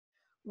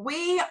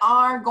We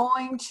are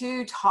going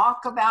to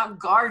talk about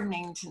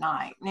gardening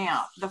tonight.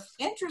 Now, the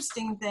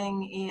interesting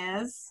thing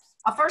is,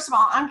 first of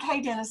all, I'm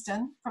Kay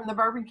Denniston from the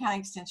Bourbon County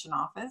Extension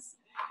Office,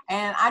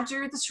 and I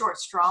drew the short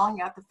straw and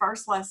got the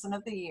first lesson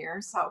of the year.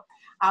 So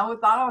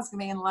thought I was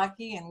being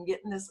lucky and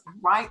getting this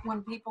right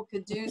when people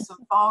could do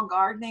some fall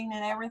gardening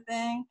and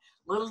everything.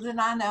 Little did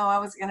I know I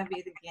was going to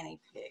be the guinea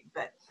pig,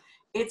 but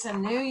it's a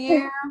new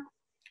year.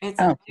 It's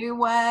a new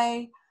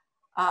way.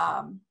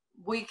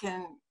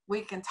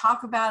 We can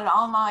talk about it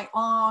all night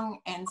long,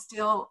 and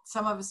still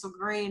some of us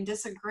agree and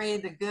disagree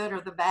the good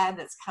or the bad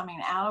that's coming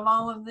out of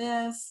all of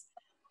this.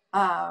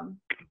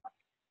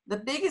 The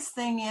biggest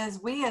thing is,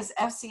 we as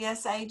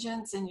FCS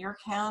agents in your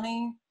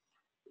county,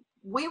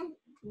 we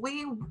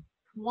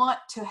want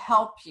to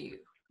help you.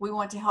 We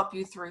want to help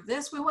you through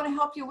this. We want to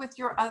help you with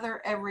your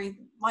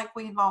like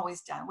we've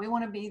always done. We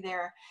want to be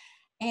there,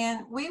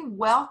 and we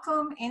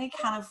welcome any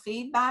kind of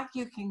feedback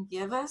you can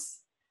give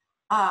us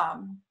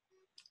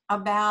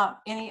about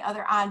any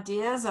other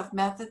ideas of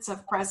methods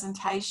of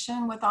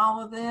presentation with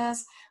all of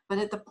this. But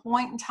at the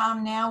point in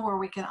time now where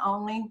we can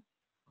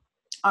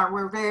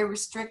we're very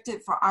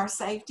restricted for our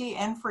safety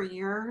and for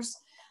yours,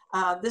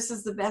 this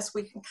is the best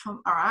we can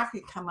I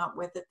could come up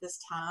with at this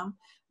time.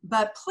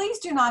 But please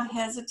do not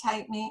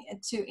hesitate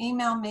to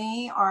email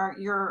me or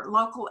your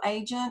local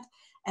agent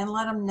and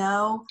let them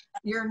know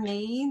your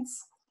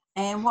needs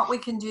and what we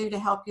can do to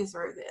help you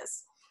through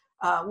this.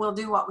 We'll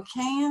do what we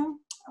can.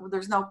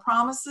 There's no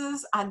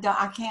promises.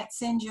 I can't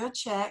send you a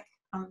check.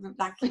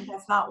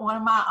 That's not one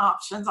of my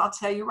options. I'll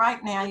tell you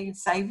right now. You can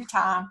save your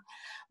time.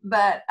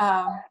 But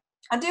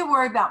I do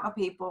worry about my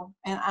people,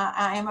 and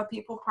I am a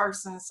people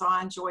person, so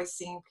I enjoy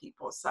seeing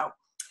people. So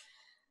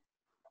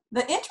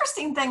the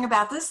interesting thing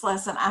about this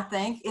lesson, I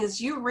think, is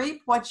you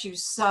reap what you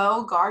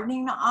sow.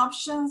 Gardening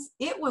options.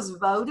 It was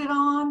voted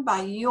on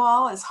by you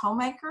all as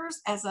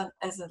homemakers as a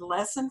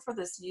lesson for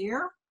this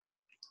year,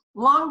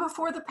 long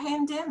before the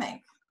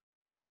pandemic.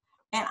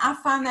 And I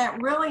find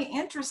that really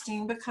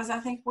interesting, because I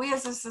think we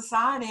as a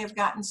society have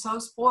gotten so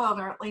spoiled,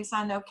 or at least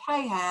I know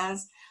Kay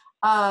has,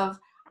 of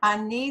I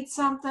need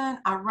something,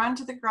 I run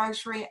to the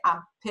grocery, I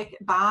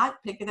buy it,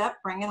 pick it up,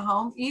 bring it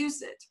home,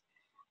 use it.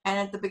 And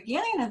at the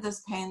beginning of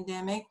this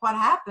pandemic, what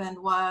happened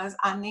was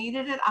I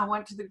needed it. I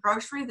went to the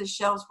grocery, the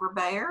shelves were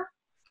bare.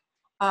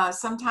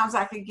 Sometimes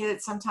I could get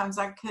it, sometimes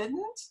I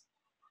couldn't.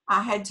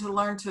 I had to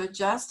learn to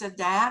adjust,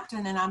 adapt,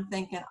 and then I'm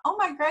thinking, oh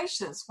my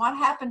gracious, what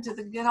happened to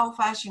the good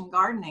old-fashioned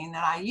gardening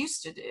that I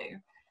used to do?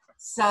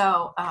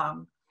 So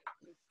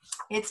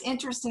it's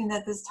interesting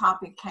that this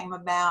topic came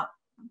about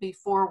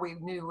before we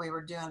knew we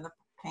were doing the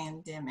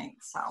pandemic.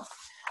 So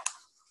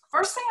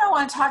first thing I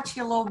want to talk to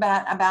you a little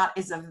bit about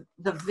is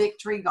the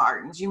victory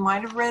gardens. You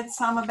might have read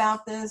some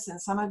about this in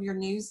some of your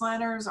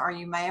newsletters, or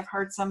you may have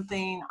heard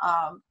something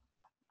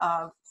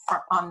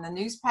on the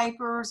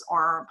newspapers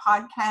or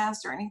podcast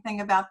or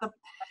anything about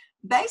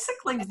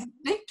basically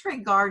victory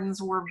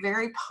gardens were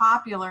very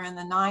popular in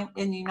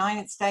the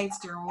United States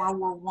during World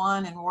War I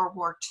and World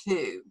War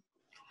II.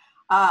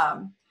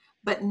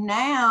 But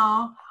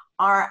now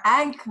our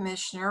Ag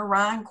Commissioner,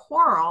 Ryan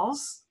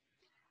Quarles,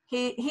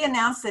 he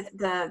announced that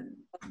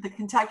the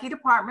Kentucky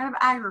Department of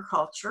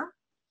Agriculture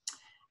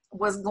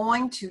was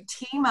going to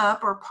team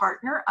up or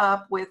partner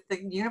up with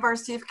the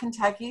University of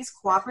Kentucky's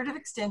Cooperative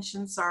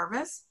Extension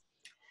Service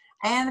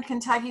and the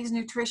Kentucky's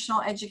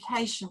Nutritional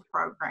Education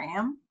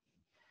Program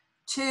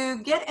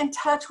to get in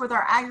touch with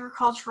our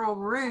agricultural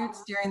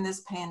roots during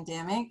this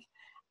pandemic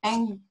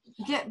and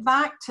get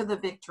back to the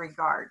victory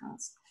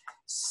gardens.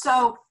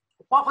 So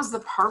what was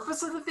the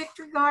purpose of the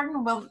victory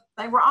garden? Well,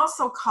 they were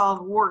also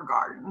called war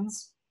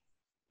gardens.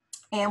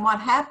 And what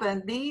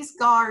happened, these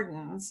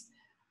gardens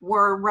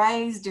were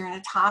raised during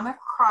a time of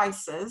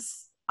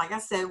crisis, like I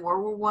said,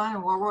 World War I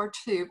and World War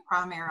II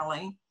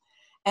primarily.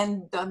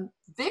 And the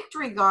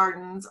victory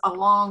gardens,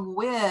 along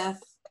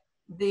with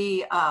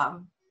the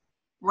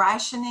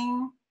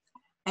rationing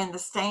and the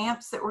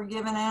stamps that were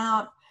given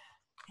out,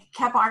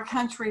 kept our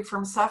country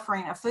from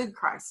suffering a food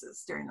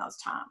crisis during those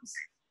times.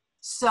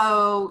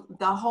 So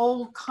the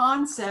whole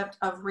concept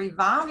of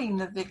reviving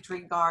the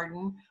victory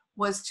garden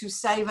was to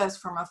save us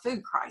from a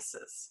food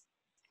crisis.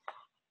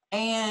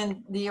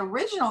 And the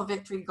original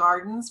victory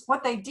gardens,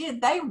 what they did,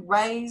 they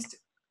raised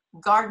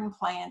garden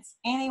plants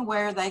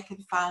anywhere they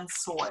could find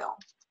soil.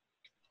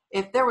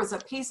 If there was a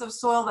piece of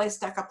soil, they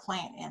stuck a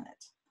plant in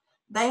it.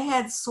 They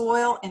had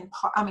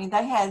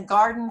they had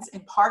gardens in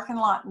parking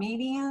lot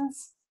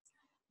medians.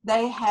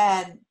 They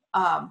had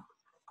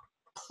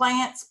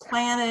plants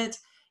planted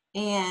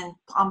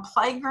on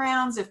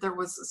playgrounds if there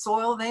was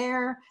soil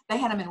there. They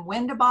had them in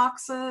window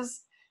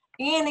boxes,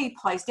 any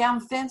place,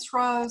 down fence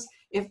rows.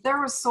 If there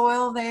was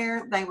soil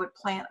there, they would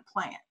plant a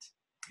plant.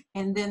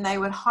 And then they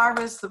would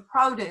harvest the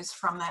produce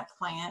from that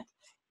plant.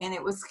 And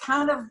it was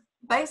kind of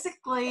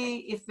basically,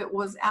 if it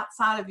was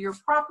outside of your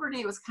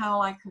property, it was kind of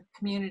like a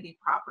community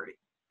property.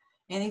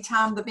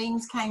 Anytime the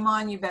beans came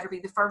on, you better be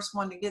the first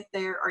one to get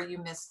there or you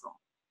missed them.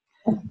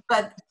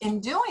 But in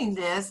doing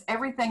this,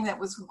 everything that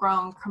was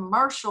grown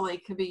commercially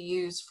could be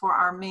used for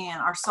our men,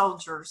 our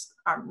soldiers,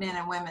 our men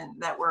and women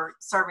that were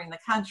serving the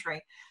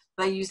country.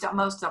 They used up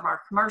most of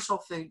our commercial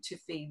food to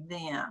feed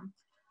them.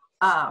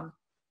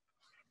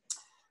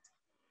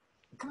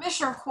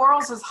 Commissioner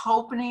Quarles is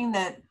hoping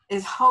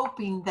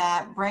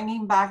that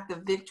bringing back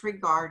the Victory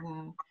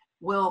Garden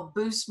will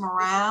boost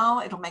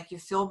morale. It'll make you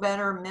feel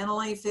better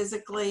mentally,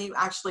 physically,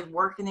 actually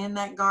working in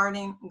that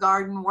garden,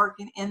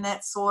 working in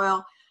that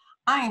soil.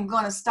 I am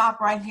going to stop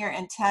right here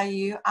and tell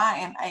you I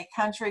am a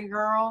country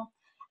girl,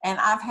 and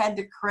I've had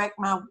to correct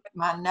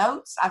my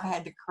notes. I've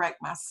had to correct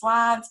my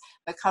slides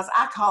because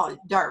I call it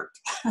dirt.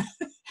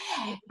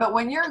 But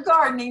when you're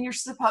gardening, you're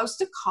supposed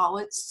to call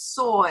it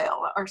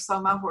soil, or so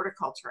my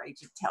horticulture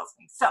agent tells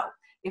me. So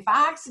if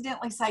I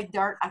accidentally say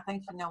dirt, I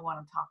think you know what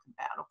I'm talking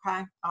about,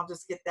 okay? I'll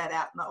just get that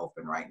out in the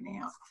open right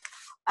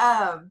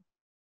now.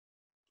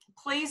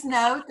 Please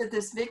note that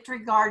this Victory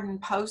Garden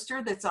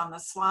poster that's on the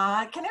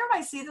slide, can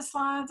everybody see the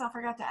slides? I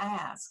forgot to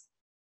ask.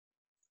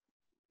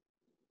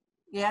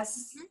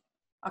 Yes?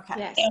 Okay.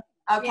 Yes.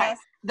 Okay. Yes.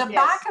 The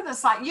back of the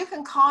slide, you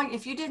can call,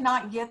 if you did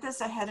not get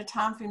this ahead of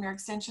time from your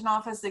extension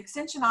office, the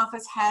extension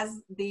office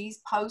has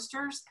these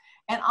posters,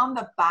 and on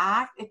the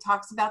back, it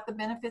talks about the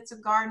benefits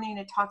of gardening.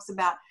 It talks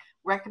about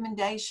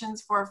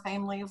recommendations for a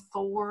family of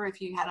 4, if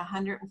you had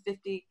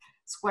 150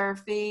 square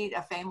feet,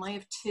 a family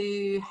of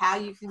 2, how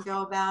you can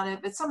go about it.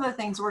 But some of the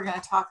things we're going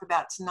to talk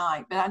about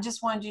tonight. But I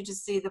just wanted you to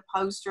see the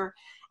poster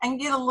and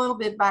get a little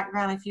bit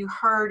background. If you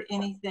heard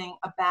anything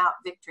about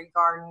Victory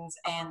Gardens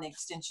and the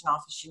extension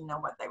office, you know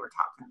what they were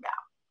talking about.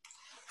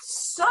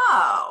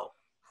 So,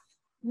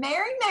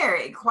 Mary,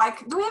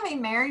 do we have any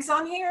Marys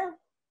on here?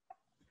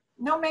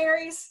 No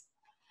Marys?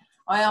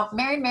 Well,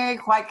 Mary,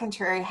 quite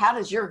contrary, how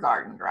does your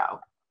garden grow?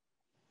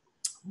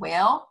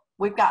 Well,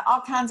 we've got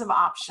all kinds of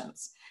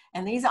options,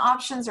 and these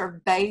options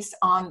are based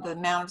on the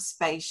amount of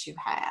space you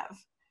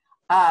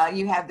have.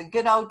 You have the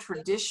good old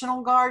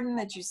traditional garden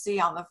that you see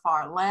on the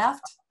far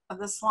left of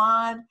the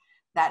slide.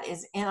 That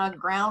is in a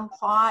ground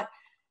plot.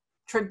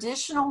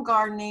 Traditional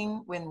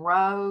gardening with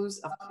rows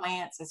of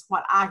plants is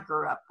what I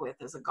grew up with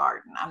as a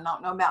garden. I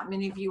don't know about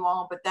many of you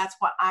all, but that's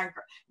what I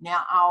grew.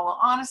 Now, I will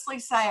honestly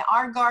say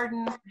our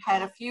garden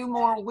had a few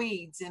more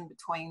weeds in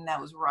between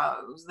those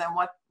rows than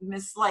what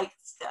Miss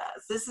Lakes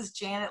does. This is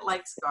Janet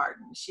Lake's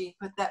garden. She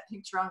put that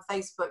picture on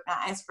Facebook, and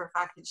I asked her if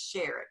I could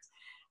share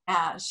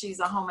it. She's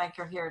a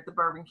homemaker here at the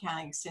Bourbon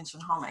County Extension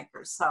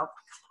Homemakers. So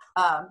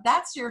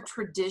that's your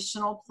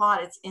traditional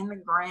plot. It's in the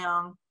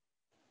ground.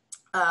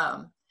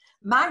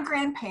 My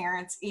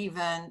grandparents,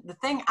 even, the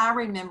thing I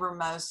remember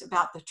most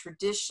about the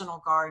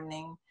traditional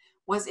gardening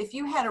was if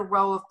you had a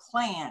row of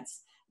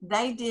plants,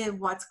 they did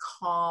what's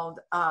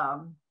called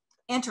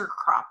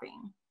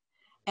intercropping.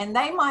 And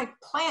they might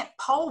plant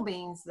pole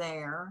beans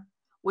there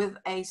with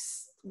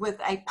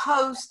a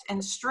post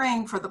and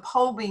string for the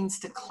pole beans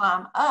to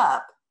climb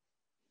up.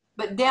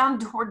 But down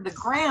toward the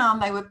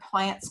ground, they would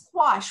plant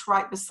squash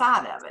right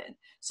beside of it.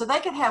 So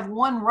they could have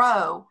one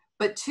row,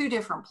 but 2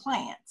 different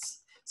plants.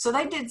 So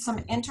they did some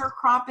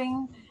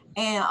intercropping,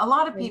 and a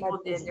lot of people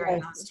did during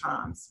those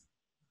times.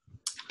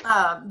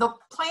 The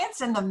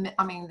plants in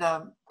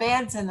the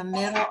beds in the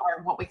middle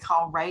are what we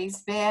call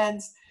raised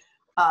beds.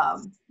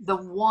 The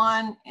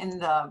one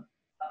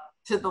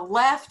to the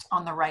left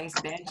on the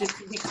raised bed, just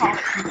to be called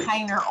a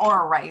container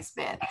or a raised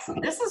bed.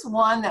 This is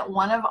one that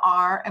one of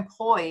our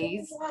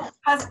employees'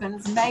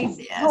 husbands made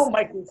this. Oh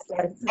my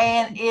goodness.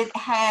 And it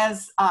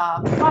has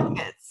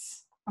buckets.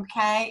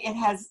 Okay, it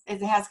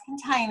has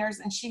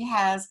containers, and she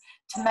has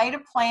tomato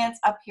plants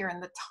up here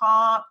in the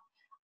top,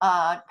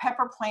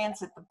 pepper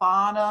plants at the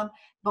bottom.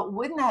 But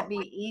wouldn't that be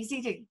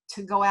easy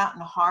to go out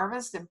and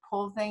harvest and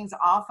pull things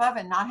off of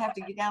and not have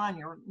to get down on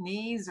your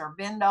knees or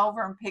bend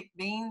over and pick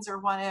beans or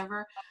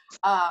whatever?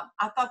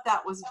 I thought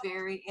that was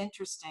very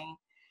interesting.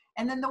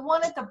 And then the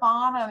one at the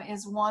bottom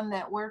is one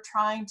that we're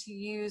trying to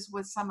use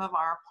with some of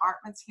our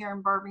apartments here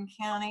in Bourbon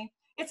County.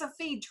 It's a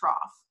feed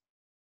trough.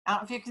 I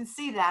don't know if you can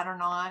see that or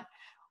not.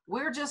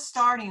 We're just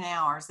starting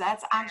ours.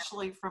 That's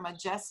actually from a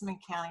Jessamine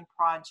County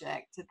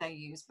project that they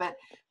use. But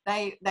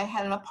they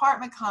had an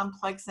apartment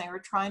complex. They were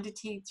trying to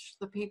teach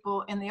the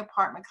people in the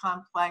apartment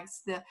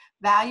complex the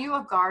value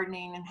of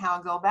gardening and how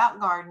to go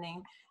about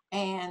gardening.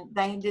 And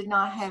they did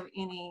not have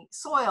any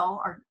soil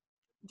or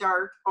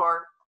dirt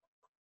or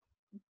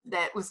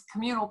that was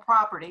communal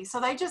property.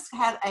 So they just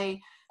had a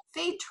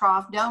feed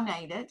trough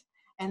donated,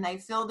 and they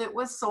filled it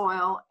with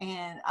soil.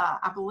 And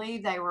I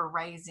believe they were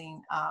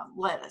raising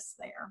lettuce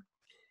there.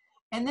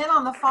 And then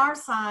on the far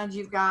side,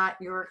 you've got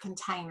your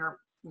container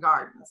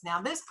gardens.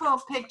 Now, this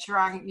little picture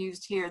I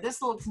used here,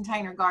 this little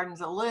container garden is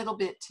a little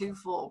bit too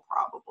full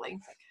probably,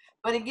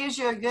 but it gives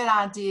you a good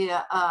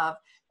idea of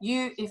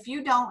if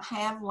you don't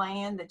have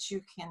land that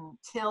you can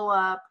till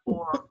up,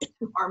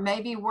 or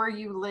maybe where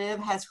you live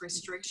has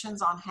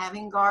restrictions on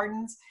having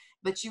gardens,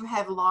 but you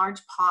have large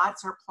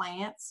pots or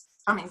plants,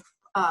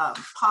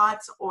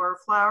 pots or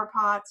flower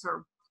pots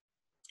or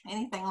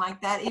anything like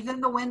that, even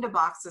the window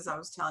boxes I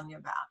was telling you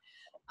about.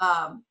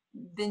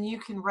 then you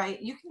can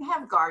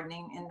have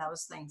gardening in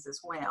those things as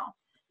well.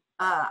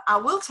 I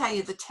will tell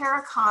you, the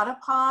terracotta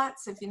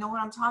pots, if you know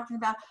what I'm talking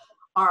about,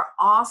 are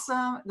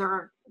awesome.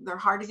 They're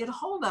hard to get a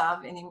hold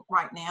of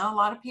right now. A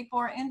lot of people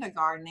are into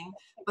gardening,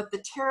 but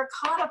the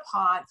terracotta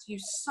pots, you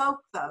soak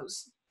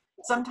those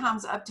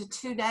sometimes up to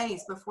 2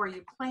 days before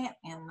you plant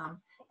in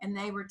them, and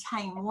they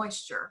retain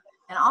moisture.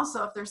 And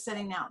also, if they're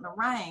sitting out in the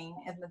rain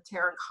and the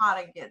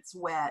terracotta gets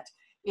wet,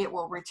 it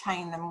will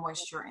retain the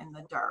moisture in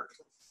the dirt.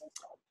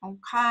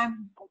 Okay.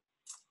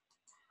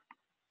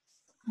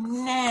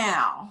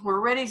 Now we're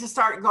ready to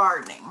start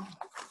gardening.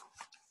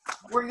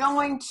 We're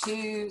going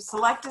to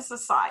select us a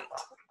site.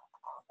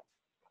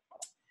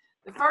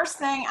 The first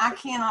thing I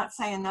cannot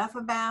say enough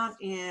about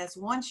is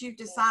once you've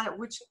decided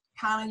which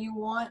kind you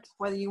want,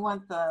 whether you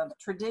want the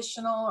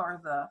traditional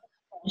or the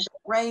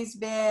raised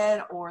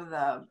bed or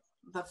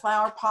the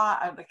flower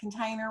pot or the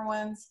container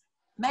ones,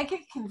 make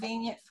it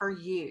convenient for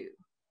you.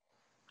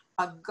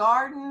 A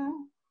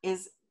garden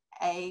is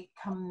a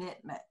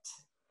commitment.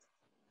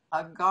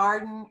 A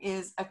garden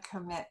is a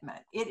commitment.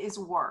 It is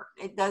work.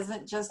 It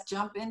doesn't just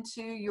jump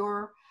into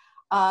your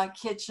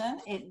kitchen.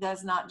 It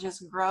does not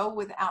just grow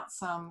without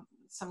some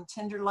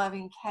tender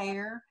loving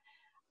care.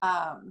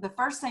 The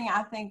first thing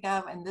I think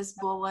of in this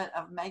bullet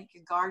of make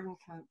a garden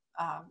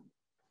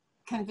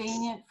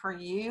convenient for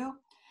you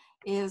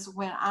is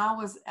when I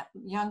was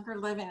younger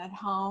living at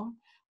home,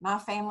 my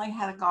family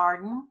had a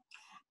garden,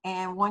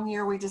 and one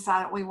year we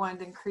decided we wanted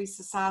to increase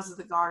the size of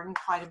the garden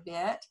quite a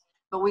bit,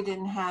 but we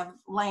didn't have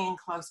land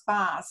close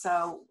by.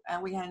 So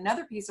we had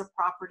another piece of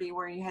property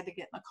where you had to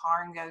get in the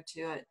car and go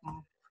to it.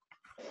 And,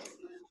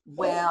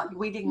 well,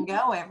 we didn't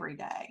go every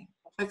day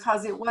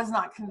because it was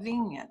not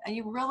convenient. And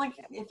you really,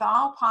 if at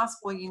all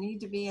possible, you need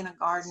to be in a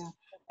garden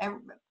a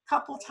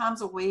couple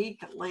times a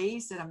week, at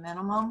least at a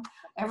minimum.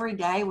 Every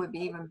day would be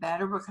even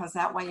better, because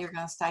that way you're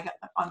going to stay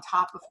on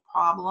top of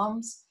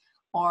problems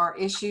or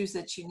issues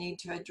that you need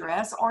to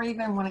address, or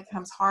even when it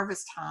comes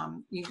harvest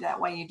time, that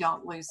way you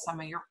don't lose some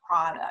of your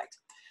product.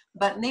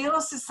 But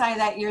needless to say,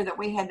 that year that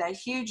we had that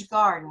huge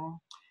garden,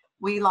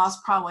 we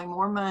lost probably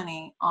more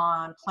money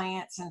on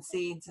plants and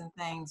seeds and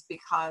things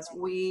because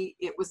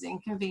it was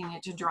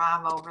inconvenient to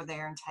drive over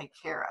there and take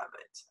care of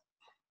it.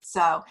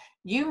 So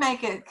you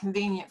make it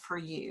convenient for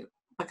you,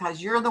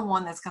 because you're the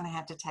one that's going to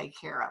have to take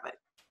care of it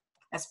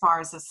as far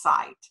as the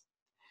site.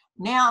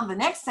 Now, the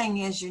next thing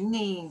is you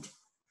need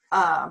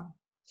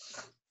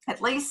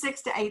at least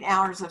 6 to 8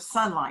 hours of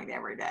sunlight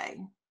every day.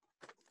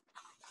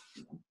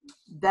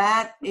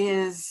 That's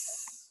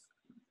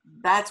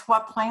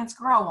what plants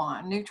grow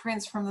on.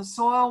 Nutrients from the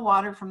soil,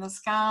 water from the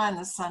sky, and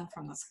the sun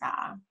from the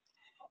sky.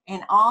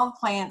 And all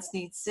plants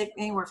need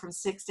anywhere from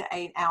 6 to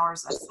 8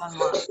 hours of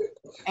sunlight.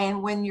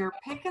 And when you're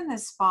picking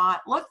this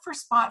spot, look for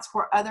spots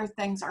where other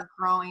things are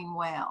growing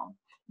well.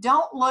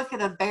 Don't look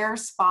at a bare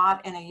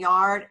spot in a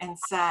yard and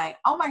say,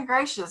 oh my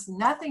gracious,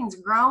 nothing's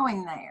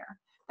growing there.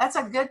 That's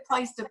a good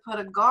place to put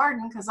a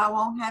garden because I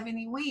won't have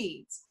any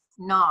weeds.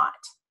 Not.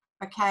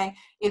 Okay?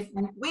 If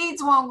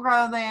weeds won't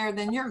grow there,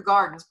 then your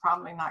garden's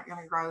probably not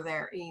going to grow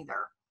there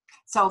either.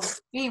 So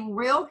be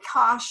real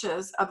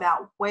cautious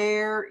about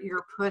where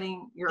you're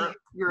putting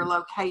your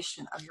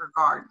location of your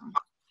garden.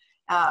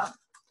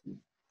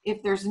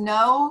 If there's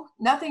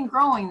nothing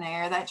growing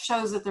there, that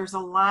shows that there's a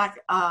lack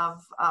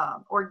of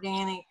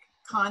organic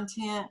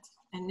content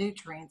and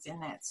nutrients in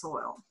that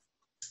soil.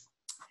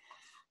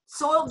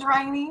 Soil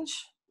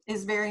drainage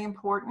is very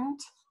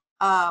important.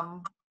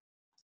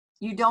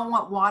 You don't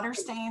want water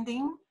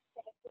standing.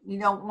 You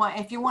don't want,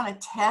 if you want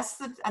to test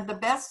the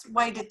best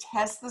way to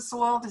test the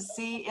soil to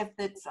see if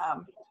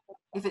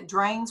it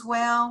drains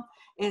well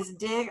is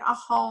dig a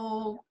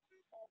hole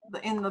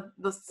in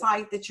the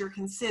site that you're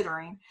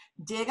considering.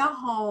 Dig a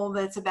hole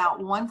that's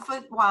about 1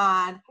 foot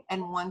wide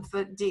and 1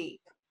 foot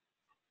deep.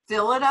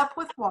 Fill it up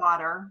with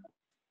water.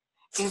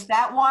 If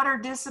that water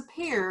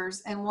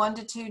disappears in 1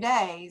 to 2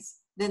 days,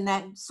 then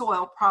that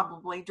soil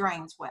probably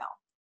drains well.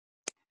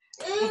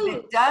 If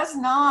it does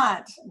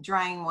not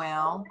drain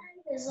well,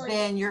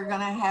 then you're going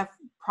to have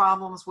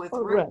problems with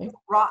root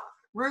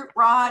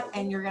rot,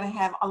 and you're going to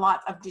have a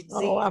lot of disease.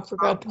 Oh, I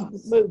forgot to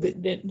move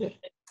it, didn't I?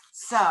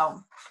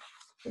 So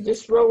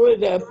just roll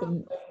it up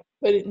and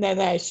put it in that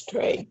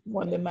ashtray,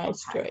 one of them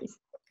ashtrays.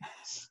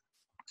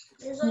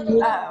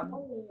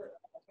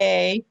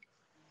 Hey,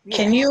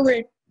 can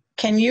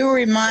you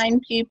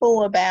remind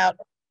people about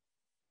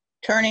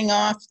turning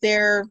off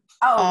their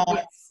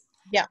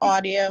yes.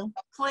 audio?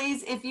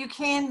 Please, if you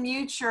can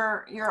mute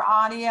your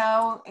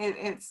audio,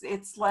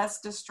 it's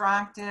less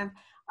distractive.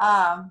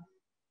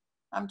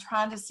 I'm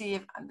trying to see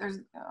if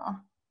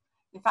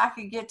if I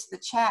could get to the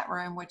chat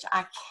room, which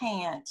I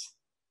can't.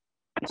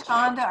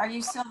 Shonda, are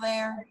you still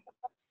there?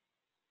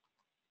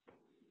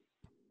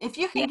 If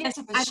you can get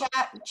to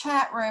the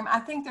chat room, I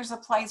think there's a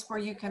place where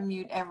you can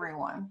mute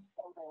everyone.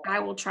 I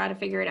will try to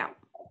figure it out.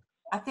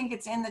 I think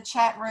it's in the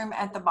chat room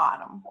at the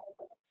bottom.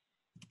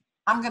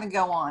 I'm going to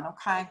go on,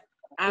 okay?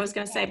 I was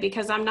going to say,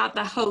 because I'm not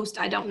the host,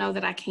 I don't know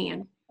that I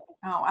can.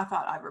 Oh, I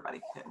thought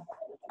everybody could.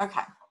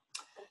 Okay.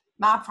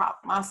 My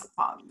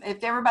problem.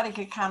 If everybody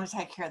could kind of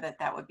take care of that,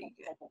 that would be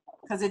good,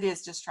 because it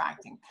is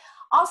distracting.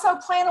 Also,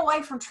 plan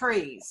away from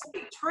trees.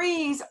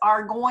 Trees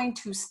are going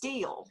to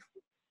steal.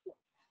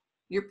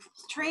 Your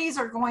trees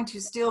are going to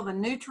steal the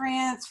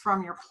nutrients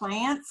from your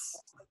plants.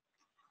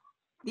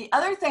 The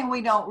other thing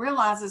we don't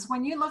realize is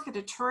when you look at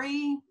a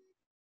tree,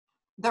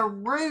 the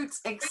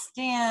roots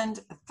extend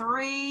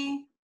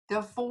 3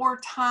 to 4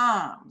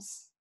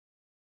 times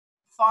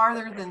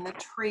farther than the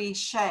tree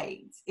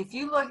shades. If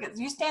you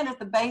stand at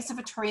the base of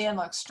a tree and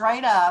look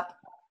straight up,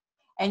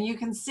 and you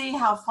can see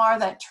how far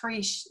that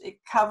tree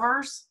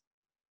covers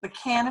the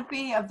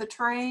canopy of the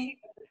tree,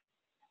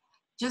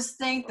 just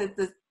think that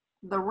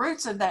the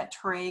roots of that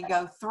tree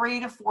go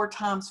 3 to 4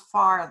 times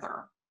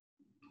farther.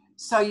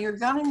 So you're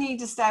going to need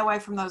to stay away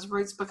from those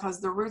roots, because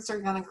the roots are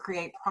going to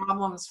create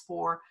problems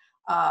for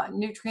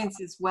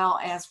nutrients, as well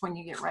as when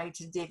you get ready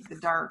to dig the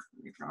dirt,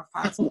 you're going to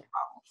find some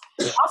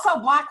problems. Also,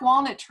 black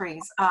walnut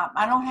trees.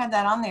 I don't have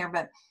that on there,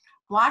 but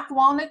black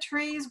walnut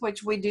trees,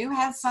 which we do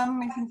have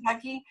some in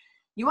Kentucky,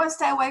 you want to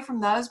stay away from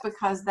those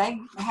because they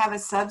have a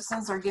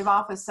substance or give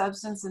off a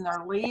substance in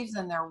their leaves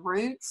and their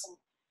roots.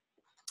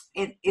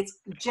 It's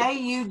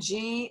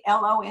Juglone.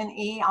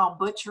 I'll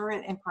butcher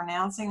it in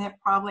pronouncing it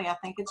probably. I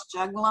think it's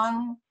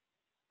juglone.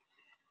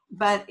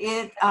 But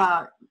it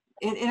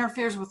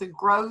interferes with the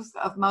growth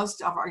of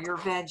most of your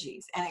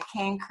veggies, and it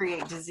can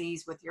create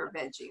disease with your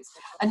veggies.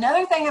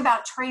 Another thing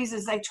about trees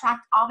is they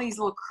attract all these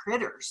little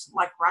critters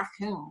like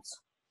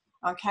raccoons.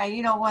 Okay,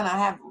 you don't want to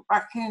have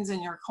raccoons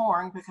in your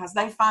corn because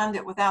they find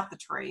it without the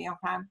tree.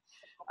 Okay,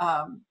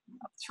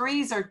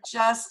 trees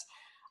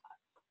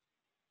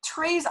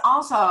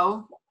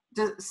also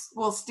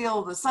will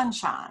steal the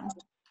sunshine.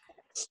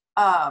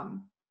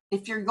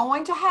 If you're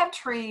going to have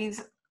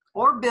trees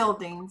or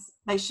buildings,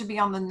 they should be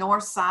on the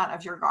north side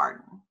of your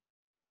garden.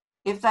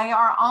 If they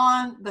are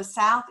on the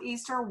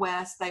southeast or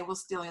west, they will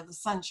steal the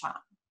sunshine.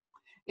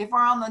 If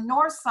we're on the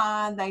north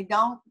side, they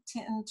don't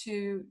tend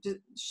to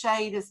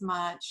shade as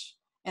much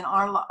in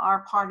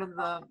our part of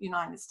the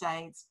United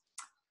States.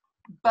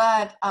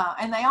 But,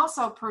 and they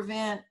also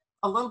prevent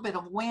a little bit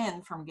of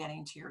wind from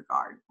getting to your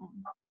garden.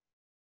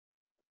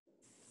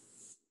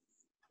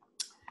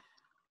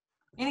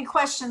 Any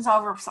questions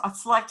over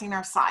selecting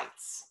our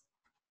sites?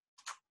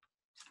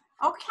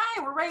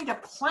 Okay, we're ready to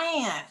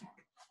plan.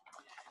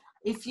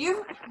 If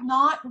you've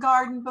not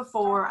gardened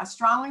before, I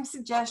strongly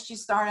suggest you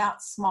start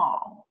out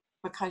small,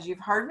 because you've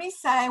heard me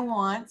say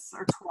once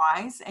or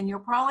twice, and you'll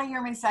probably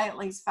hear me say at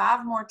least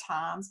 5 more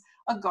times,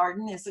 a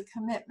garden is a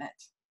commitment.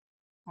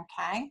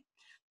 Okay?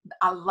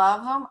 I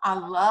love them. I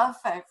love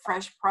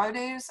fresh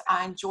produce.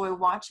 I enjoy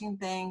watching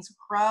things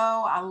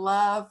grow. I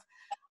love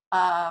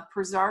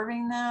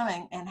preserving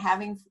them and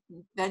having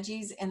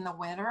veggies in the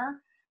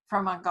winter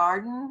from a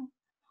garden,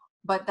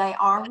 but they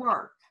are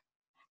work.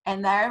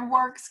 And their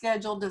work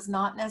schedule does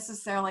not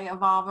necessarily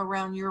evolve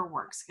around your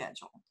work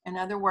schedule. In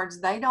other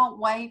words, they don't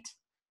wait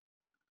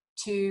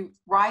to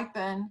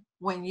ripen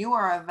when you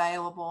are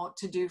available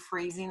to do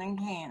freezing and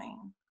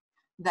canning.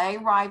 They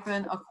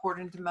ripen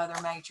according to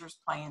Mother Nature's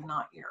plan,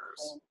 not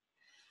yours.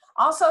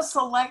 Also,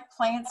 select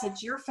plants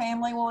that your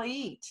family will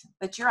eat,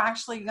 that you're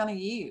actually going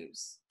to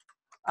use.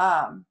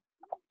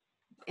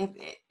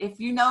 If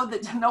you know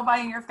that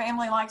nobody in your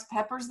family likes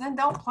peppers, then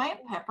don't plant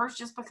peppers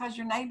just because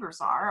your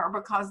neighbors are, or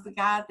because the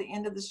guy at the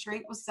end of the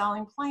street was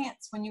selling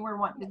plants when you were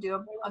wanting to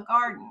do a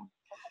garden.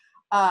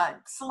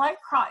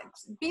 Select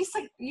crops.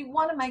 You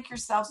want to make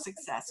yourself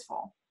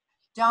successful.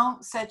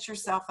 Don't set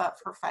yourself up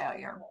for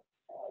failure.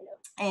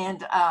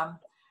 And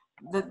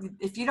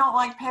if you don't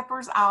like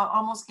peppers, I'll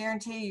almost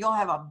guarantee you'll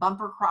have a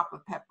bumper crop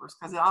of peppers,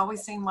 because it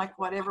always seemed like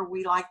whatever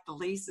we liked the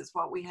least is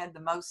what we had the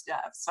most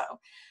of. So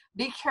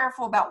be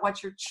careful about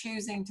what you're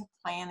choosing to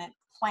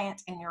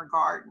plant in your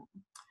garden.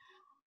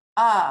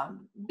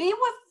 Be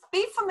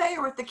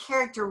familiar with the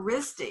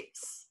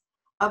characteristics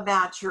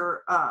about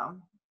your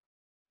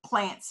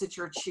plants that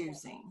you're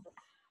choosing.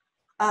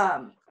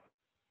 By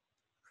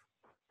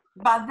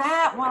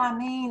that, what I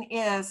mean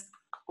is,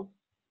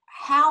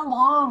 how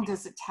long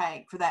does it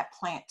take for that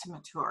plant to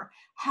mature?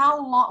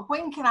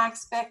 When can I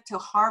expect to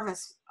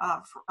harvest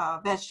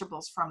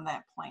vegetables from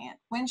that plant?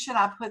 When should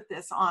I put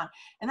this on?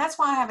 And that's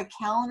why I have a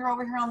calendar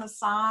over here on the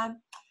side.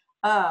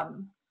 I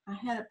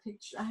had a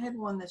picture. I had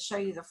one that show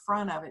you the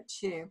front of it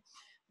too.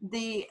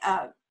 The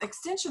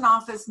extension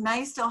office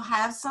may still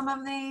have some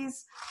of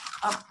these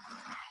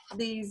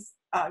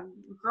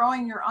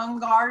growing your own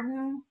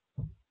garden.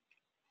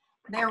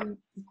 They're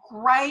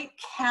great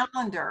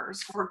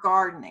calendars for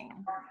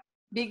gardening,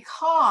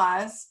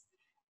 because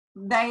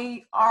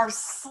they are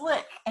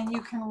slick and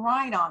you can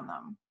write on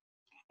them.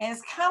 And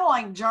it's kind of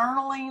like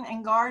journaling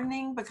and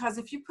gardening, because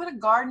if you put a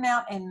garden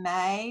out in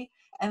May,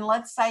 and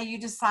let's say you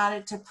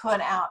decided to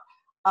put out,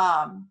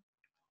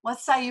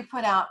 let's say you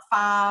put out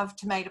 5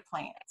 tomato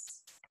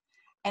plants.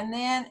 And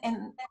then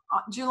in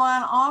July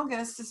and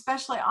August,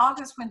 especially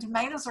August when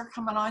tomatoes are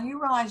coming on,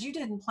 you realize you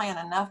didn't plant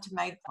enough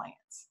tomato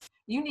plants.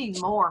 You need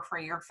more for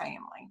your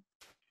family.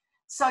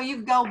 So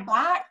you go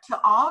back to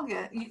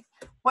August.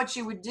 What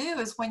you would do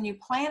is when you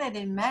planted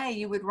in May,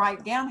 you would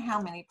write down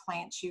how many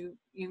plants you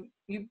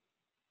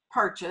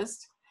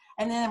purchased.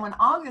 And then in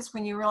August,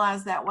 when you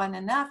realize that wasn't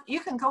enough,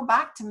 you can go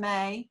back to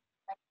May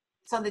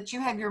so that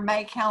you have your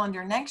May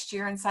calendar next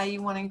year and say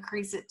you want to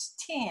increase it to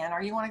 10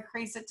 or you want to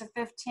increase it to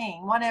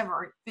 15,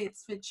 whatever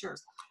fits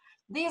yours.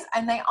 These,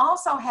 and they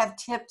also have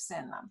tips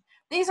in them.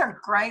 These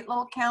are great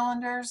little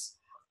calendars.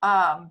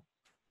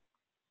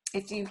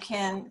 If you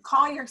can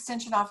call your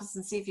extension office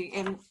and see if you,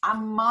 and I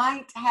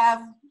might have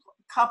a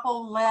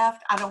couple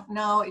left. I don't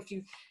know. If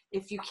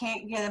you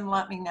can't get them,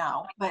 let me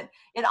know. But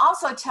it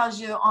also tells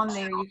you on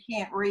there, you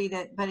can't read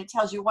it, but it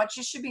tells you what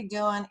you should be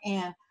doing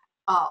in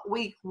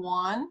week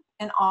 1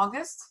 in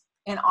August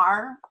in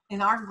our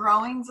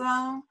growing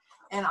zone.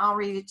 And I'll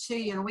read it to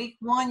you. In week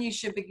 1, you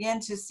should begin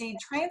to seed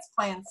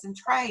transplants and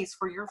trays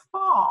for your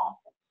fall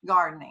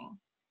gardening.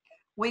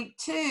 Week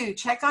 2,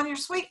 check on your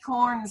sweet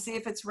corn and see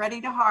if it's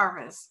ready to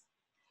harvest.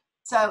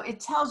 So it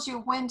tells you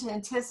when to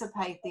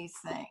anticipate these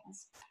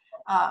things.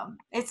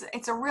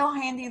 It's a real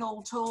handy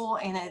little tool,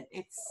 and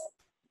it's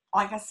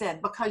like I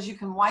said, because you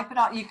can wipe it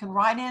off. You can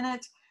write in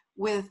it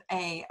with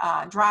a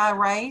dry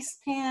erase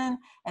pen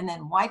and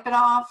then wipe it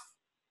off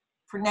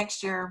for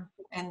next year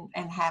and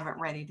have it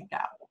ready to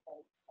go.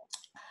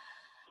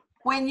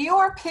 When you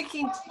are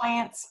picking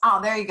plants, oh,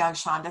 there you go,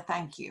 Shonda,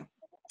 thank you.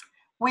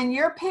 When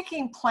you're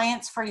picking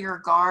plants for your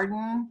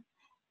garden,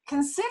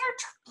 consider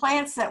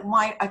plants that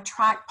might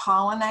attract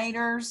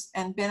pollinators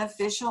and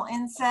beneficial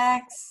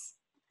insects.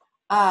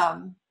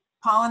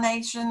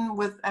 Pollination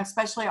with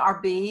especially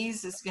our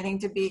bees is getting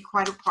to be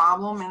quite a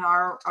problem in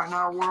our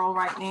world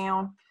right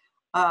now.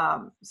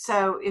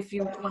 So if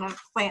you want to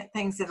plant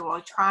things that will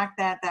attract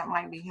that, that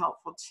might be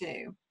helpful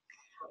too.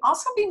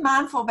 Also be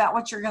mindful about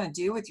what you're going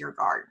to do with your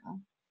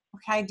garden.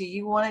 Okay, do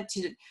you want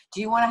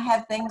to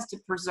have things to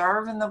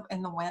preserve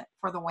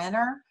for the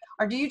winter,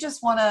 or do you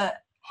just want to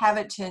have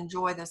it to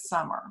enjoy the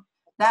summer?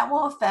 That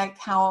will affect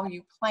how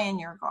you plan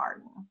your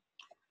garden.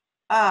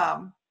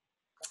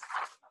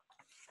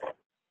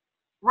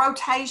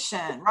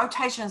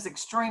 Rotation is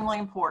extremely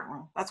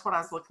important. That's what I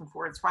was looking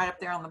for. It's right up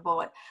there on the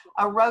bullet.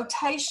 A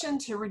rotation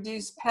to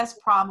reduce pest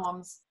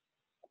problems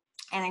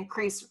and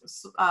increase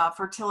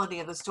fertility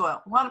of the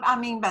soil. What I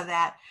mean by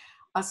that,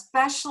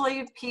 especially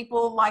if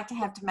people like to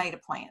have tomato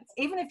plants.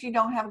 Even if you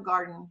don't have a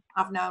garden,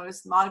 I've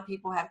noticed a lot of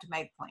people have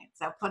tomato plants.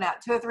 They'll put out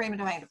 2 or 3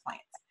 tomato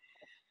plants.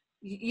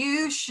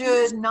 You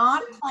should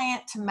not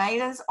plant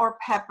tomatoes or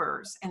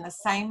peppers in the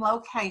same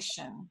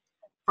location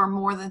for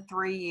more than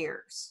 3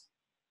 years.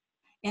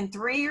 In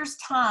 3 years'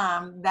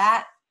 time,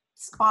 that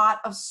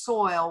spot of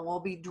soil will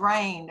be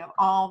drained of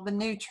all the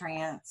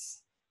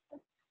nutrients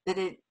that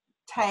it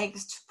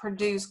takes to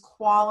produce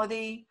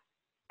quality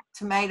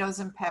tomatoes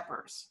and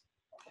peppers.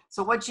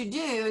 So what you do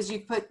is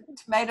you put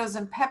tomatoes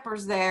and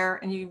peppers there,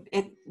 and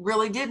it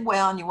really did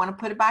well, and you want to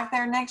put it back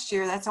there next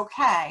year, that's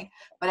okay.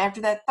 But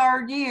after that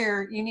 3rd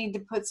year, you need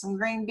to put some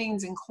green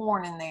beans and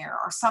corn in there,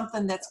 or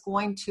something that's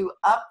going to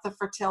up the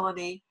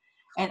fertility.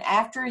 And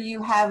after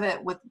you have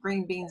it with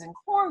green beans and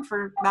corn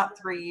for about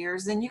 3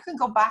 years, then you can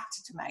go back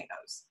to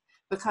tomatoes,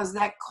 because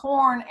that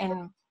corn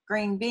and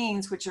green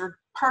beans, which are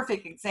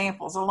perfect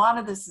examples, a lot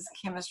of this is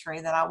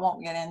chemistry that I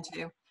won't get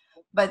into,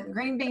 but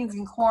green beans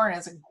and corn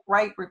is a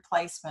great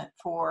replacement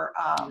for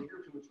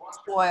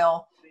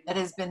soil that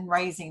has been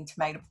raising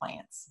tomato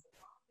plants.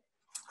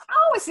 I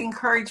always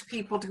encourage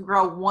people to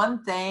grow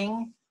one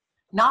thing,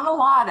 not a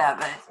lot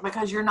of it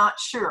because you're not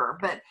sure,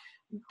 but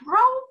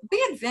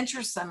be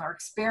adventuresome or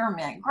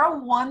experiment. Grow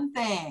one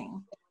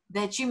thing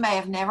that you may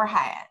have never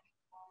had,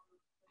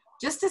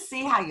 just to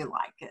see how you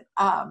like it.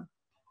 I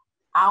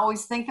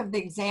always think of the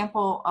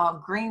example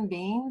of green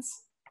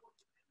beans.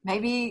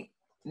 Maybe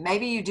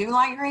you do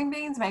like green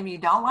beans, maybe you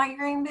don't like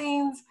green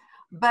beans,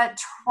 but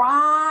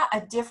try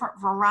a different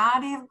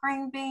variety of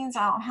green beans.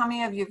 I don't know how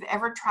many of you have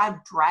ever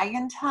tried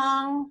dragon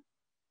tongue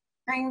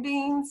green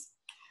beans.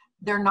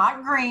 They're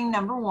not green,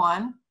 number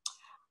one.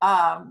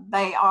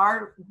 They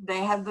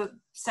have the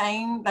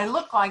same, they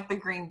look like the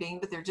green bean,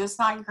 but they're just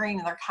not green,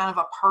 and they're kind of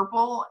a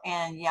purple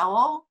and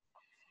yellow.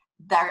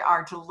 They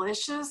are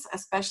delicious,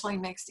 especially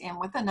mixed in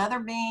with another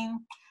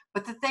bean.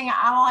 But the thing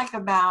I like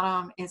about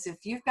them is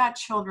if you've got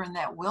children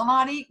that will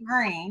not eat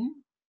green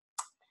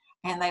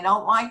and they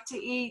don't like to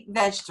eat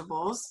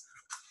vegetables,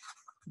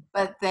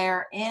 but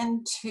they're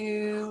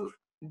into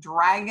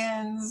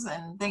dragons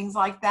and things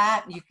like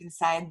that, you can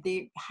say,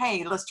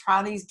 hey, let's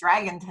try these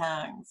dragon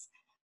tongues.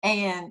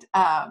 And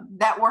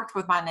that worked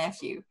with my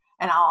nephew.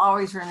 And I'll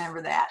always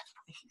remember that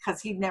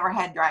because he'd never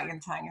had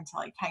dragon tongue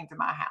until he came to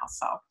my house.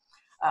 So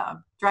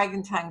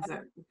dragon tongue's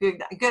a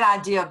good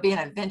idea of being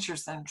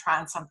adventurous and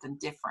trying something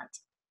different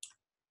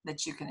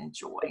that you can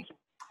enjoy.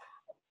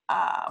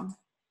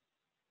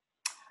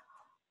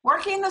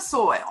 Working the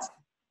soil.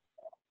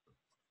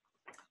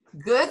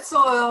 Good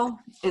soil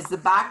is the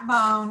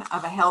backbone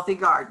of a healthy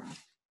garden.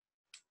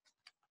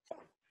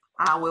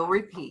 I will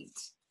repeat.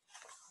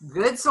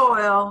 Good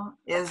soil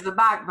is the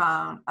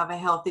backbone of a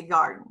healthy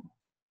garden.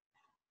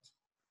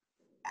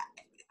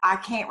 I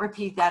can't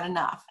repeat that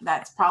enough.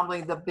 That's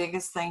probably the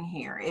biggest thing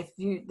here. If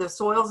the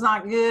soil's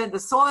not good, the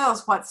soil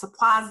is what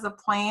supplies the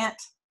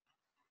plant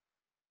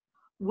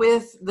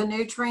with the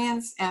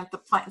nutrients, and if the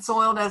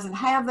soil doesn't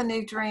have the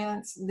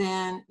nutrients,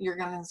 then you're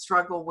going to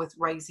struggle with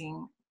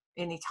raising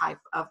any type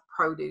of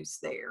produce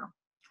there.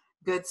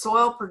 Good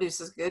soil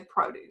produces good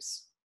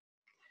produce.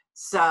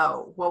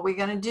 So what we're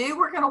going to do,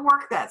 we're going to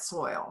work that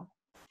soil.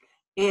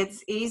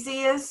 It's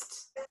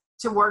easiest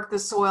to work the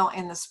soil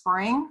in the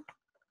spring.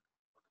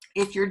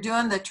 If you're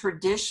doing the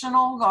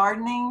traditional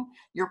gardening,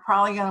 you're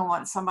probably going to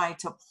want somebody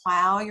to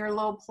plow your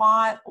little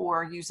plot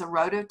or use a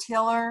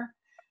rototiller.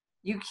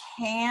 You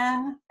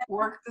can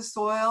work the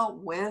soil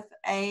with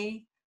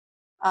a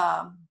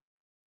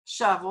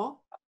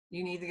shovel.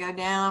 You need to go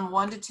down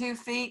 1 to 2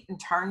 feet and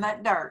turn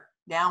that dirt.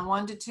 Down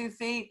 1 to 2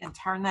 feet and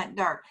turn that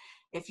dirt.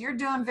 If you're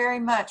doing very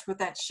much with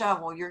that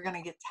shovel, you're going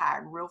to get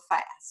tired real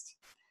fast.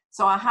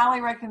 So I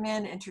highly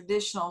recommend in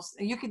traditionals.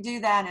 You could do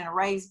that in a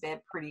raised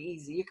bed pretty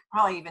easy. You could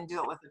probably even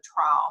do it with a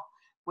trowel,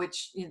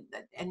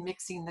 and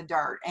mixing the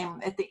dirt.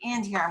 And at the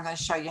end here, I'm going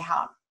to show you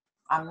how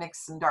I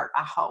mix some dirt,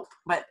 I hope.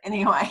 But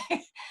anyway,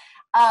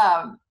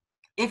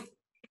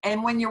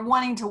 when you're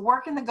wanting to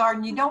work in the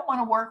garden, you don't want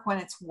to work when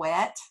it's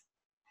wet.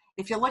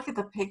 If you look at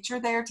the picture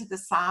there to the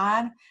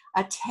side,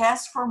 a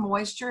test for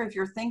moisture, if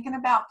you're thinking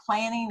about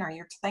planting or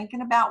you're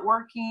thinking about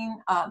working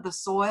the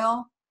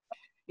soil,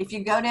 if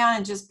you go down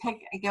and just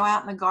go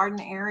out in the garden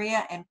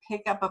area and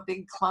pick up a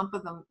big clump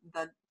of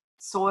the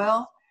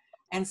soil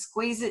and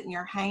squeeze it in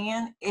your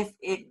hand, if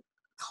it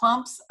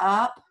clumps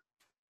up,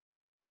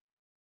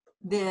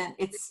 then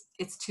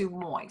it's too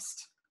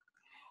moist.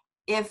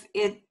 If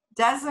it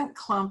doesn't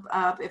clump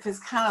up, if it's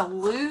kind of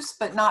loose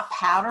but not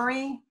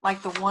powdery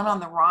like the one on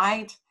the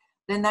right,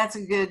 then that's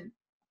a good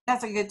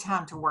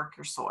time to work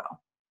your soil.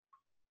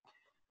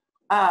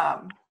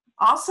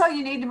 Also,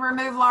 you need to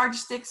remove large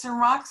sticks and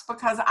rocks,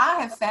 because I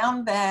have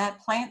found that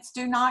plants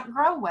do not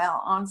grow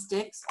well on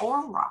sticks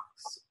or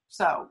rocks.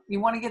 So you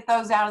want to get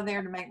those out of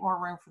there to make more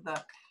room for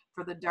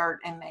the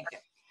dirt and make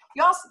it.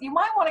 You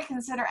might want to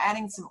consider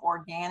adding some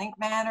organic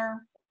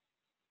matter,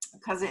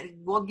 because it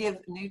will give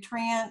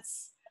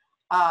nutrients,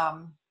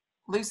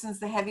 loosens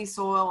the heavy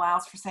soil,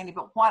 allows for sandy.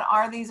 But what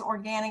are these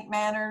organic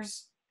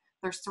matters?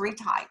 There's 3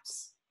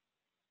 types.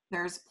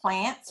 There's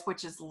plants,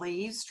 which is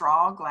leaves,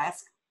 straw,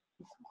 grass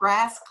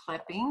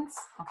clippings,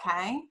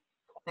 okay?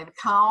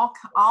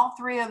 All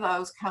 3 of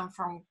those come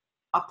from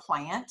a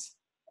plant.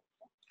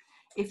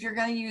 If you're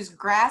going to use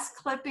grass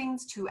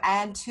clippings to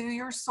add to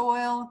your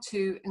soil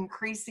to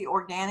increase the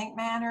organic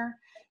matter,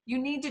 you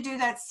need to do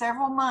that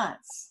several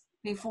months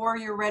before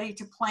you're ready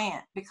to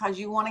plant, because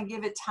you want to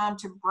give it time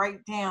to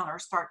break down or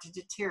start to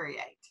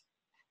deteriorate.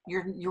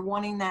 You're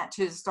wanting that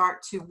to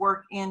start to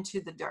work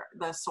into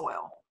the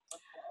soil.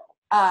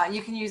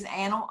 You can use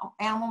animal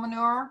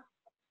manure,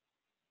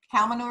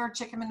 cow manure,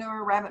 chicken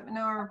manure, rabbit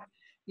manure.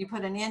 You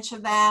put 1 inch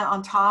of that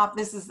on top.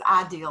 This is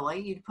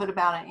ideally, you'd put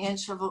about 1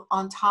 inch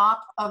on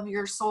top of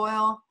your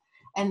soil,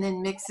 and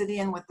then mix it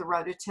in with the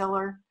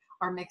rototiller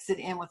or mix it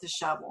in with a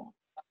shovel.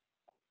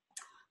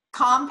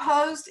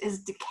 Compost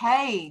is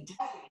decayed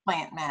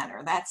plant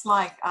matter. That's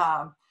like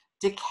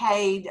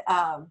decayed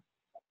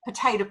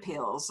potato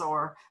peels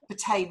or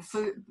decayed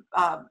food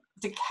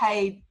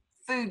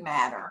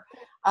matter.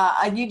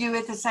 And you do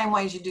it the same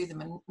way as you do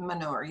the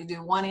manure. You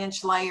do 1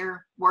 inch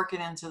layer, work it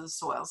into the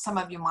soil. Some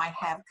of you might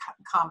have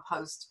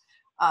compost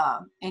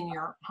in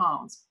your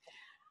homes.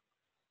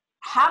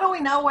 How do we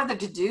know whether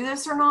to do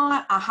this or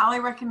not? I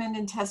highly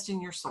recommend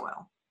testing your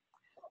soil.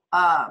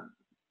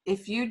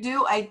 If you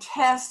do a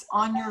test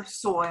on your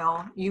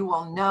soil, you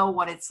will know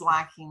what it's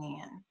lacking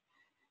in.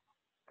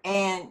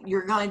 And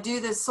you're going to do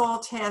this soil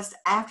test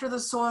after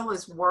the soil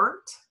is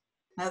worked.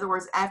 In other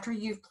words, after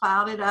you've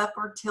plowed it up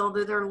or tilled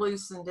it or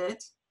loosened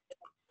it.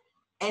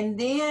 And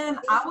then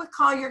I would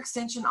call your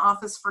extension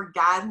office for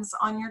guidance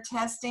on your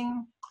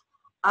testing.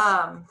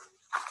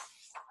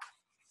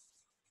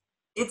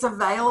 It's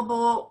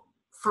available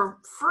for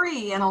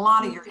free in a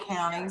lot of your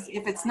counties.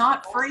 If it's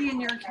not free in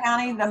your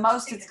county, the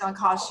most it's going to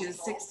cost you is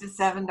 $6 to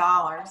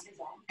 $7.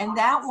 And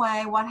that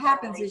way, what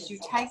happens is you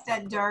take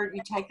that dirt,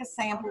 you take a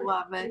sample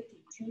of it.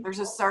 There's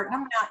a certain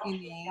amount you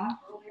need.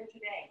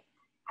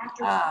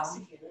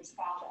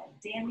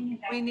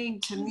 We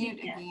need to mute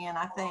again,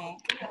 I think.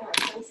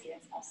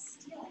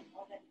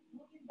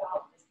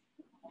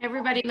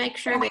 Everybody make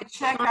sure they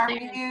check our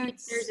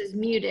mutes. Theirs is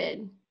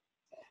muted.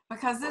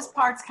 Because this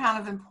part's kind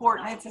of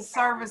important. It's a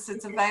service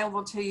that's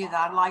available to you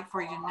that I'd like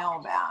for you to know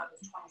about.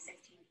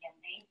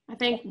 I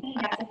think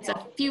it's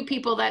a few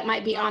people that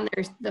might be on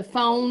the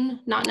phone,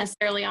 not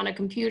necessarily on a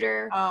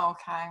computer. Oh,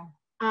 okay.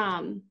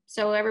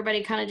 So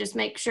everybody kind of just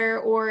make sure,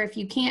 or if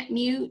you can't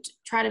mute,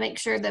 try to make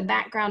sure the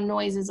background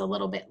noise is a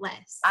little bit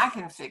less. I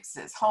can fix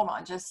this. Hold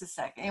on just a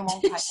second. It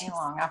won't take me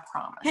long, I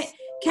promise.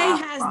 Kay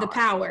has the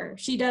power.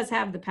 She does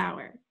have the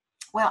power.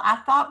 Well, I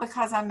thought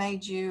because I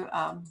made you...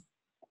 Am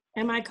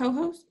I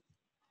co-host?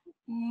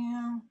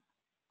 Yeah.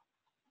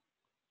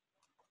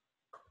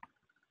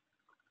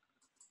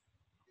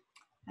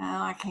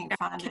 Oh, I can't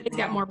find it. It's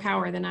got more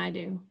power than I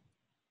do.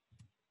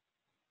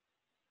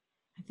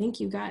 I think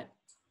you got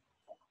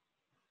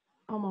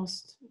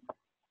almost.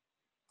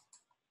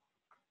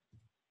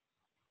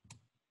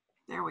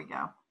 There we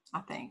go,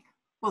 I think.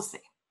 We'll see.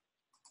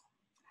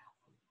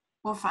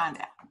 We'll find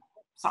out.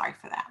 Sorry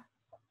for that.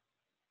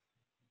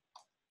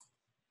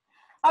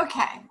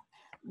 Okay,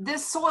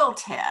 this soil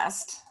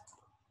test.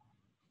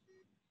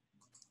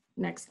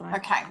 Next slide.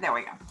 Okay, there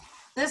we go.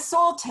 This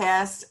soil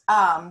test,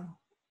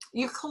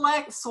 you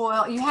collect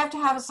soil. You have to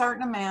have a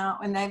certain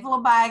amount. And they have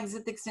little bags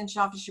at the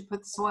extension office. You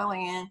put the soil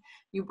in.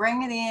 You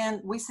bring it in.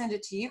 We send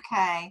it to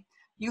UK.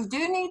 You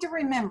do need to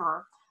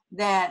remember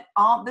that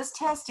all this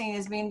testing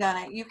is being done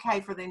at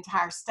UK for the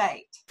entire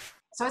state.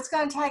 So it's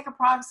going to take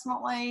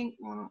approximately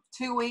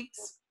 2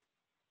 weeks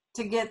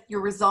to get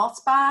your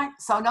results back.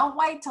 So don't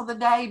wait till the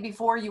day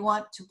before you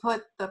want to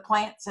put the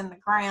plants in the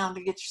ground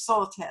to get your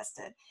soil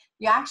tested.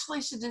 You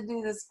actually should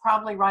do this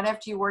probably right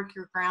after you work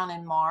your ground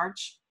in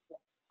March.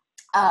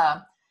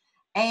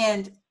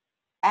 And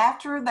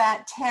after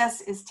that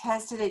test is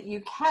tested at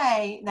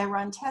UK, they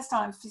run tests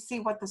on it to see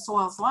what the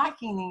soil's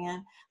liking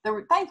in.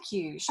 Thank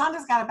you.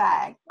 Shonda's got a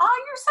bag.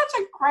 Oh, you're such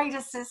a great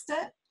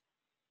assistant,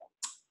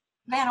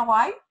 Vanna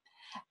White.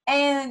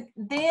 And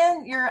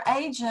then your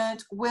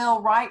agent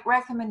will write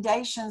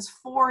recommendations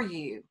for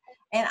you.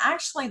 And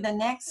actually the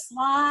next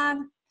slide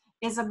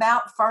is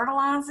about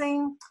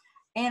fertilizing.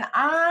 And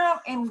I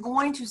am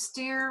going to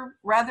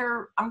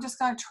I'm just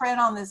going to tread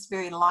on this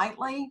very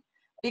lightly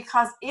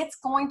because it's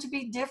going to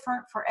be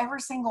different for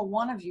every single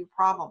one of you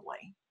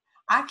probably.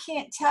 I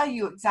can't tell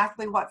you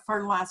exactly what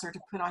fertilizer to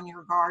put on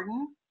your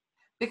garden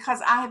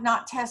because I have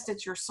not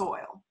tested your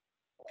soil.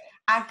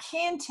 I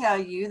can tell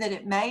you that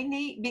it may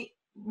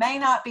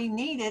not be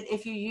needed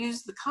if you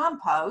use the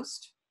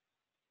compost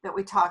that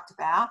we talked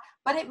about,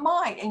 but it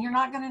might, and you're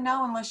not going to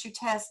know unless you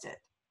test it.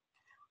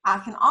 I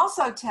can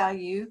also tell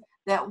you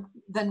that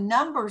the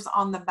numbers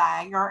on the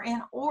bag are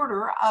in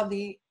order of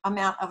the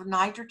amount of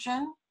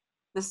nitrogen.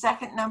 The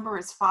second number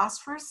is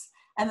phosphorus,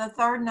 and the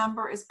third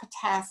number is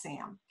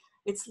potassium.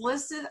 It's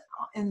listed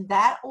in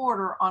that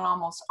order on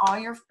almost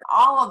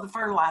all of the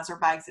fertilizer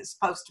bags. It's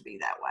supposed to be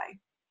that way.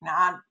 Now,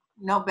 I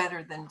know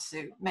better than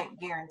to make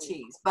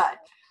guarantees, but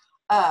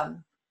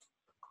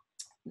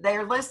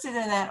they're listed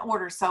in that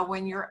order. So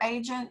when your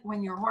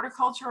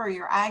horticulture or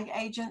your ag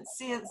agent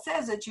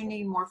says that you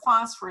need more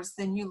phosphorus,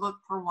 then you look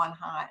for one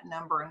high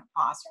number in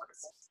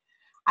phosphorus.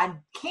 I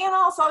can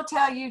also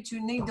tell you to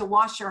need to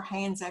wash your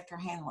hands after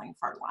handling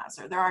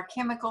fertilizer. There are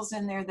chemicals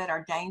in there that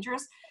are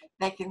dangerous.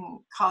 They can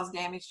cause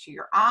damage to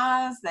your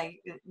eyes.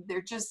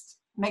 They're just,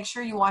 make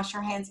sure you wash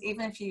your hands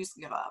even if you use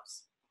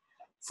gloves.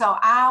 So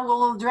I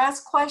will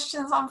address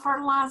questions on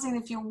fertilizing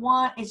if you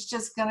want. It's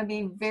just going to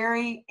be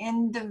very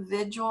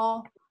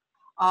individual,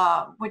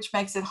 which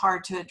makes it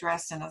hard to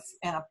address in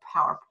a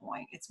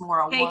PowerPoint. It's more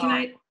a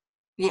Hey,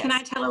 Yes. Can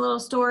I tell a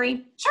little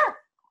story? Sure.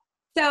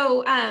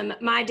 So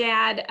my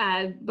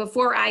dad,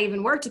 before I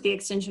even worked at the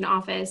extension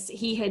office,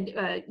 he had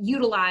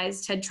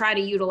tried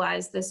to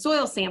utilize the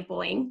soil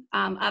sampling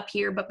up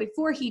here. But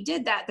before he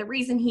did that, the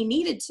reason he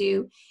needed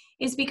to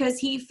is because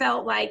he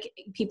felt like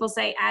people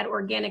say add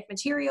organic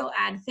material,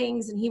 add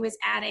things, and he was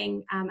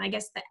adding, I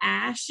guess, the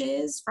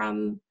ashes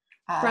from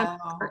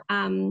after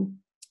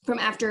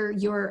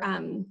your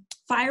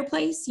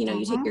fireplace. You know,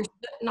 you take your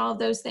soot and all of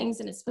those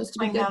things, and it's supposed to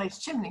be good. His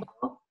chimney.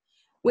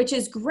 Which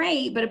is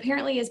great, but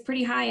apparently is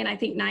pretty high in, I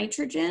think,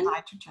 nitrogen.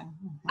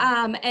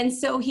 And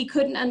so he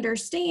couldn't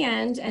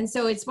understand. And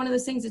so it's one of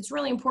those things that's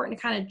really important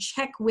to kind of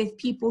check with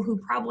people who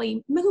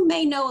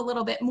may know a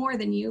little bit more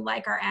than you,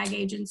 like our ag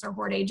agents or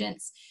hort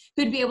agents,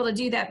 who'd be able to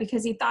do that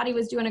because he thought he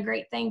was doing a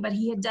great thing, but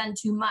he had done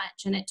too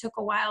much. And it took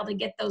a while to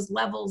get those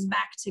levels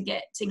back to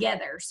get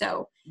together.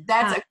 So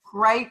that's a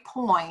great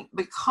point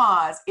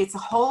because it's a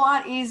whole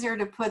lot easier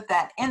to put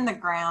that in the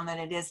ground than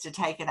it is to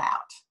take it out.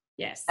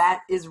 Yes.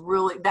 That's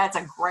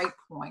a great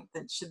point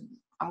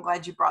I'm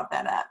glad you brought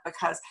that up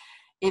because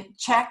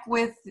check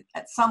with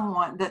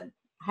someone that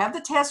have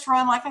the test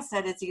run. Like I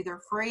said, it's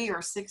either free or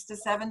 $6 to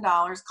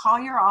 $7.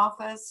 Call your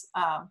office.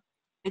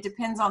 It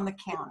depends on the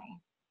county.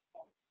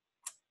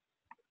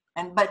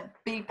 But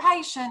be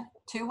patient,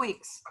 2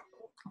 weeks.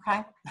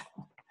 Okay.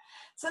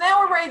 So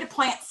now we're ready to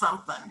plant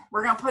something.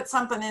 We're going to put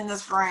something in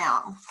this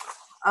ground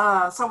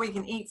so we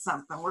can eat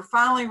something. We're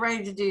finally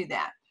ready to do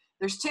that.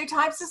 There's two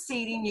types of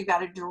seeding. You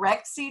got a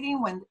direct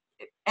seeding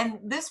and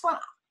this one,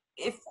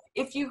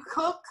 if you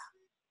cook,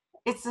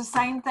 it's the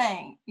same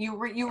thing. You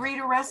read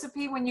a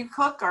recipe when you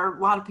cook, or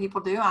a lot of people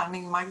do. I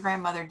mean, my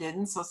grandmother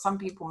didn't, so some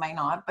people may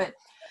not. But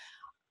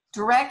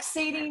direct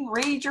seeding,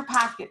 read your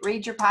packet,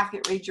 read your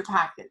packet, read your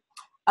packet.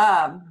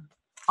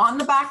 On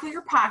the back of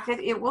your packet,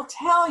 it will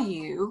tell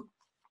you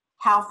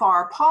how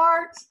far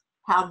apart,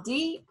 how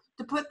deep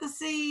to put the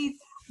seed.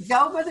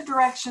 Go by the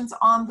directions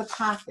on the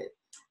packet.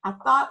 I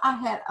thought I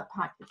had a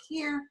packet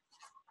here.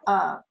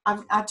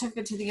 I took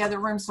it to the other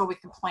room so we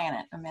could plant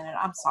it in a minute.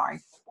 I'm sorry.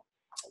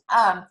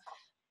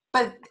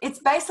 But it's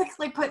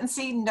basically putting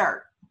seed in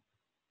dirt.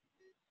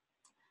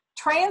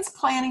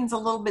 Transplanting is a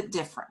little bit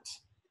different.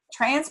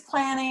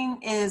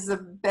 Transplanting is the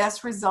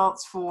best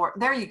results for,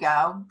 there you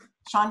go.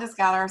 Shonda's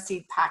got our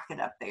seed packet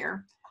up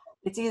there.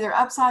 It's either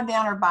upside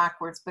down or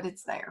backwards, but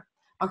it's there.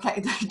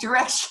 Okay, the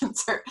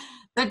directions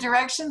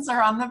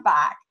are on the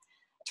back.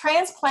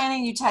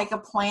 Transplanting, you take a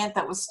plant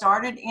that was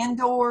started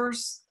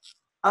indoors.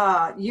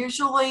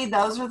 Usually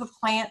those are the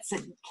plants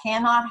that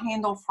cannot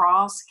handle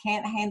frost,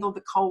 can't handle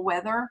the cold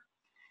weather.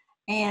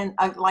 And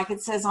like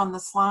it says on the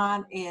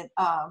slide, it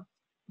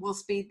will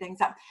speed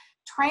things up.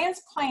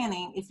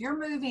 Transplanting, if you're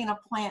moving a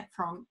plant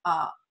from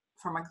a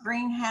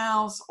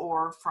greenhouse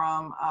or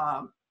from,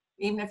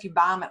 even if you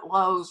buy them at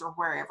Lowe's or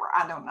wherever,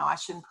 I don't know, I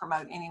shouldn't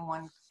promote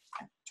anyone,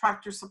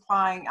 Tractor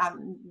Supply,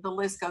 the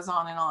list goes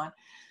on and on.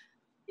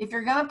 If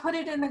you're going to put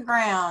it in the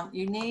ground,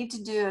 you need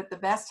to do it the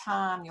best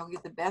time. You'll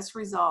get the best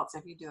results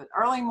if you do it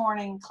early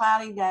morning,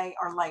 cloudy day,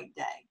 or late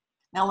day.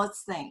 Now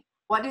let's think.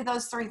 What do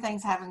those three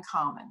things have in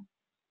common?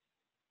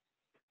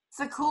 It's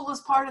the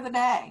coolest part of the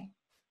day.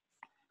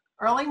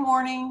 Early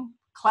morning,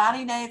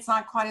 cloudy day, it's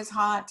not quite as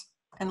hot,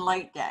 and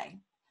late day.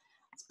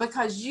 It's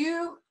because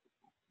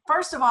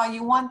first of all,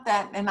 you want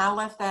that, and I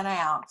left that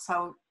out,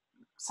 so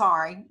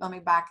sorry, let me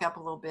back up a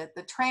little bit.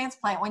 The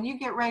transplant, when you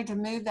get ready to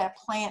move that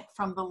plant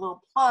from the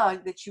little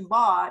plug that you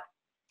bought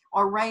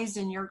or raised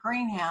in your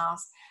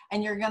greenhouse,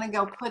 and you're going to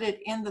go put it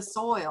in the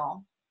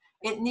soil,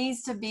 it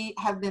needs to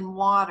have been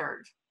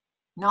watered.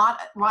 Not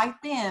right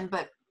then,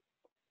 but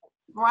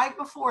right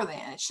before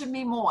then. It should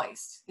be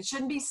moist. It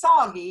shouldn't be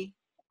soggy,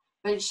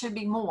 but it should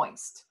be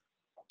moist.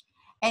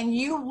 And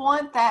you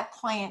want that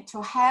plant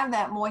to have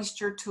that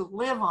moisture to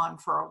live on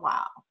for a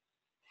while.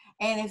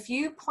 And if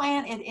you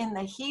plant it in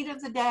the heat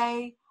of the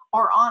day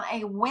or on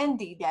a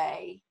windy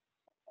day,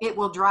 it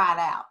will dry it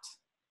out.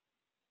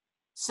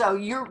 So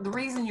the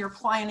reason you're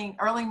planting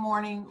early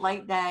morning,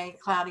 late day,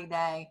 cloudy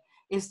day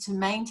is to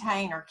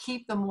maintain or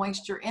keep the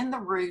moisture in the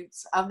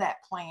roots of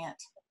that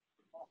plant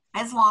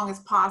as long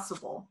as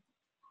possible.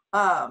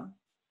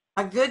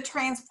 A good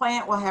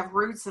transplant will have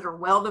roots that are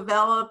well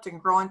developed and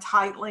growing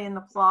tightly in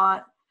the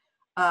plot.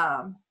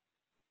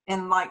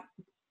 And like,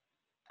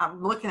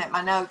 I'm looking at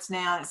my notes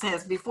now, it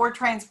says before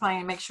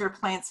transplanting, make sure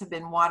plants have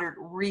been watered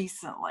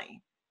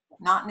recently.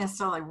 Not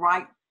necessarily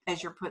right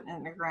as you're putting it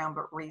in the ground,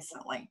 but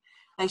recently.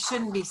 They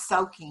shouldn't be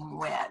soaking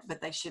wet,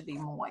 but they should be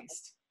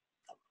moist.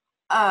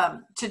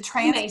 To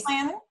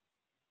transplant,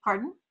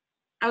 pardon?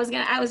 I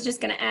was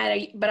just gonna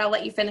add, but I'll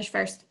let you finish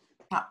first.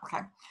 Oh,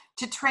 okay.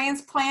 To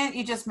transplant,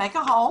 you just make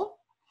a hole.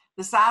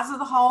 The size of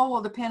the hole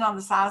will depend on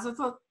the size of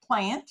the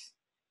plant.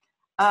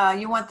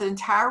 You want the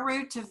entire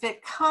root to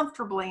fit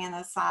comfortably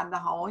inside the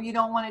hole. You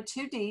don't want it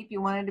too deep.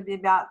 You want it to be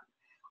about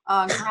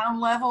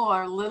ground level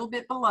or a little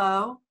bit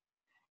below.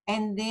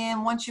 And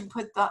then once you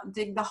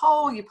dig the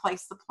hole, you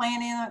place the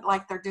plant in it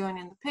like they're doing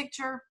in the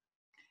picture.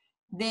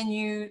 Then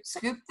you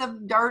scoop the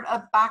dirt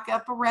back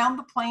up around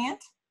the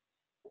plant.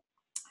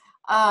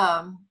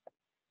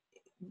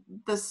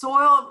 The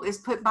soil is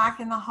put back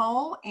in the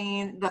hole,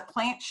 and the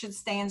plant should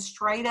stand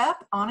straight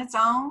up on its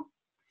own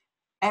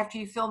after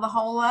you fill the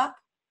hole up.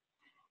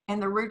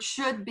 And the roots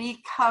should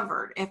be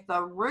covered. If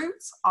the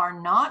roots are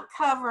not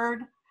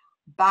covered,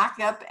 back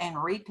up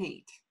and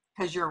repeat,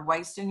 because you're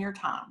wasting your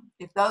time.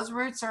 If those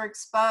roots are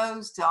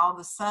exposed to all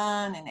the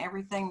sun and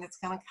everything that's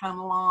going to come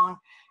along,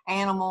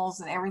 animals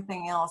and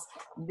everything else,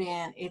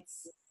 then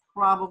it's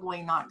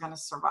probably not going to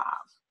survive.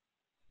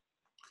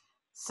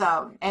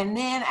 So, and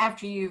then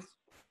after you've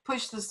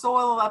pushed the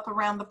soil up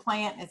around the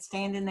plant and it's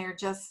standing there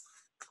just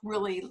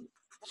really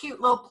cute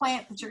little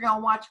plant that you're going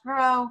to watch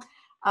grow,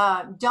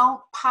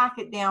 don't pack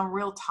it down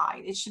real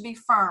tight. It should be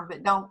firm,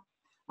 but don't.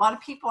 A lot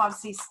of people I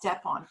see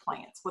step on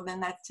plants. Well, then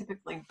that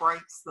typically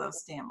breaks the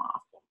stem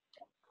off.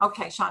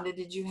 Okay, Shonda,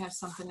 did you have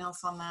something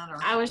else on that? Or?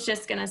 I was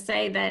just gonna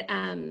say that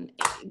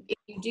if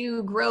you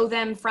do grow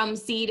them from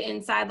seed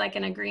inside, like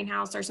in a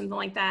greenhouse or something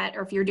like that,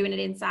 or if you're doing it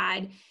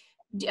inside,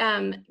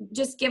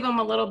 just give them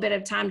a little bit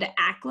of time to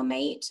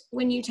acclimate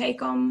when you take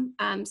them.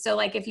 So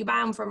like if you buy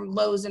them from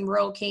Lowe's and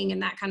Rural King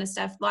and that kind of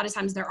stuff, a lot of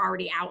times they're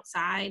already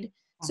outside.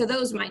 So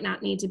those might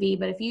not need to be,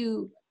 but if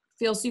you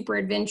feel super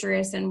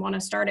adventurous and want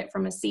to start it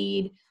from a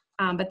seed,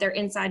 but they're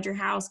inside your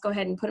house, go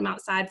ahead and put them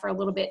outside for a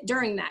little bit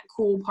during that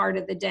cool part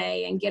of the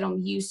day and get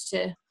them used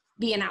to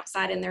being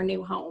outside in their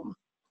new home.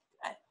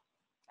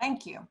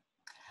 Thank you.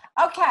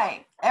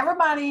 Okay,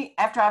 everybody,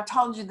 after I've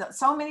told you that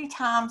so many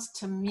times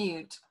to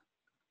mute,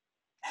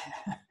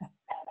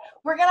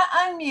 we're going to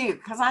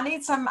unmute because I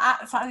need some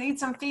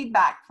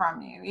feedback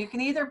from you. You can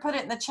either put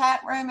it in the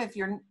chat room if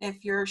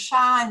you're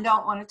shy and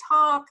don't want to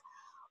talk,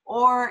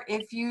 or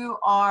if you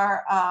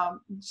are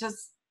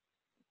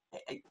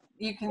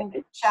you can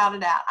shout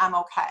it out. I'm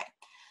okay.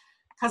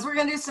 Because we're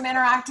going to do some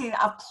interacting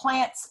of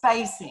plant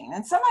spacing.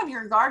 And some of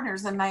your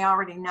gardeners may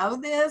already know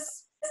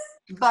this,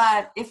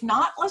 but if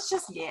not, let's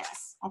just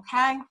guess,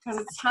 okay?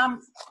 Because it's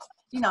time,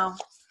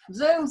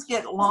 Zooms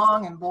get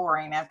long and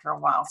boring after a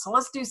while. So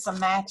let's do some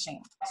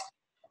matching.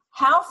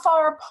 How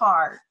far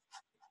apart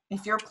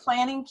if you're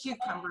planting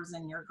cucumbers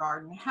in your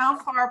garden, how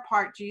far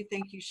apart do you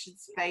think you should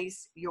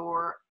space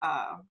your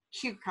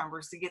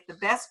cucumbers to get the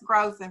best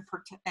growth and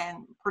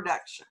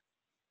production?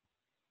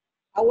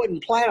 I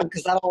wouldn't plant them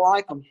because I don't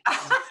like them.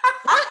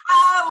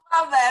 I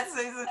love that,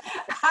 Susan.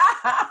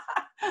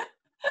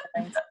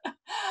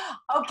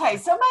 Okay,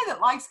 somebody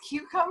that likes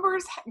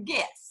cucumbers,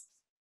 guess.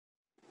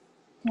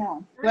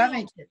 No, 12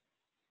 inches.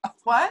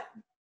 What?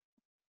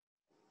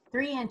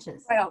 3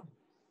 inches. Well,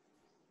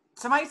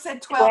 Somebody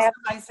said 12, 12.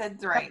 somebody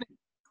said 3.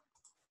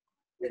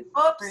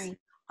 Oops. 3.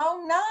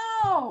 Oh,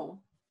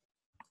 no.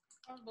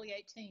 Probably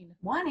 18.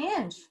 1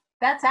 inch.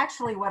 That's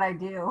actually what I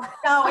do.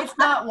 No, it's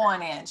not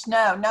 1 inch.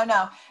 No.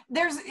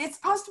 It's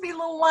supposed to be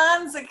little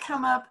lines that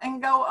come up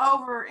and go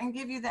over and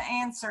give you the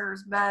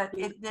answers, but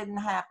it didn't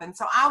happen.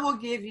 So I will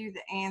give you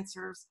the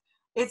answers.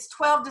 It's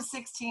 12 to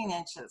 16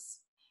 inches.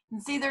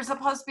 And see, there's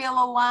supposed to be a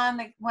little line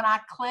that when I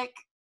click.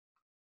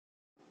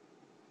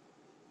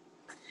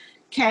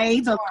 Okay,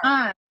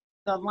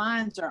 the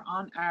lines are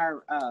on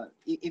our,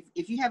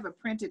 if you have a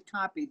printed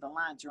copy, the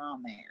lines are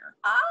on there.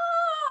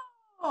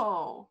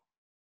 Oh.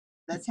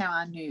 That's how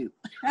I knew.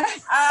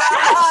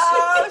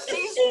 Oh,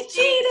 She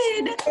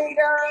cheated.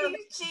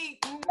 She's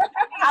cheating.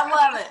 I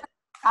love it.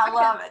 I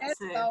love it,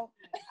 Sue. So,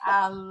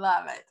 I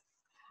love it.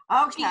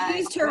 She Okay.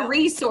 used her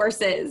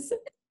resources.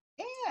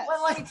 yes.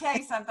 Well, let me tell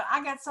you something.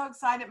 I got so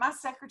excited. My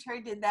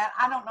secretary did that.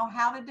 I don't know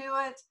how to do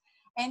it.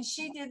 And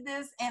she did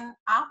this, and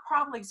I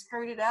probably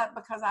screwed it up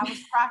because I was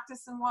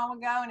practicing a while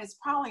ago, and it's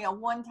probably a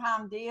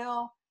one-time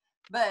deal.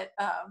 But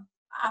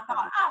I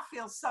thought, I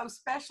feel so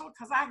special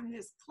because I can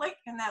just click,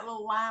 and that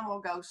little line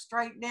will go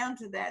straight down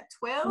to that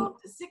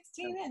 12 to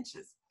 16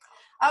 inches.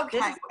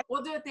 Okay,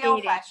 we'll do it the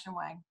old-fashioned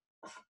way.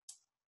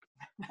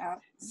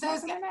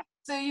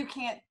 So you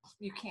can't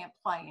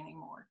play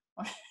anymore.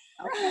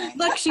 Okay.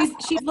 Look, she's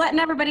letting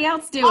everybody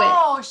else do it.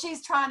 Oh,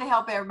 she's trying to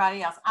help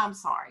everybody else. I'm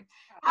sorry.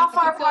 How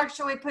far apart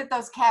should we put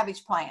those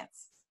cabbage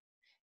plants?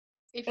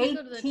 If you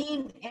go to the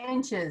 18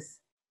 inches.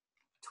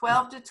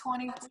 12 to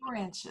 24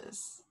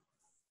 inches.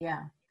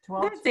 Yeah.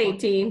 12. That's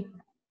 18.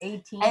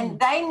 18. And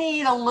they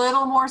need a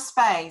little more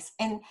space.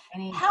 And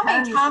how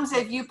many times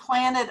have you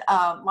planted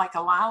like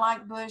a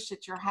lilac bush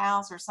at your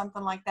house or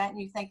something like that,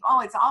 and you think, oh,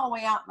 it's all the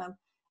way out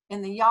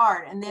in the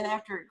yard, and then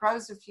after it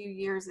grows a few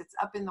years, it's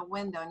up in the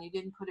window and you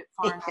didn't put it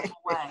far enough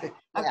away.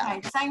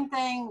 Okay, same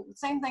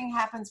thing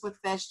happens with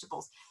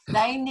vegetables.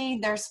 They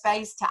need their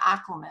space to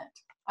acclimate.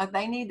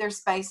 They need their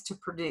space to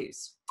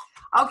produce.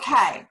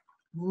 Okay,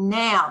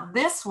 now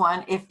this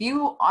one, if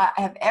you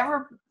have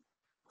ever,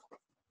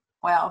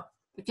 well,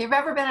 if you've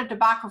ever been a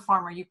tobacco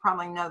farmer, you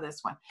probably know this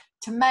one.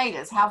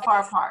 Tomatoes, how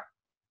far apart?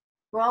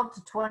 12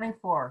 to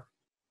 24.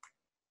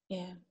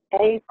 yeah.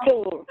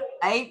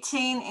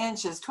 18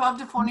 inches, 12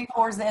 to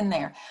 24 is in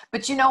there.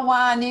 But you know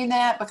why I knew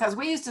that? Because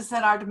we used to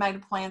set our tomato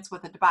plants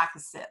with a tobacco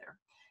setter.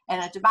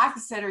 And a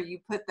tobacco setter, you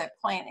put that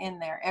plant in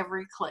there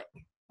every click,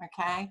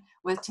 okay?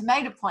 With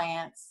tomato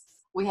plants,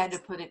 we had to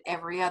put it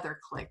every other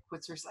click,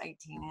 which is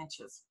 18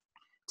 inches.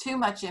 Too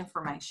much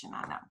information,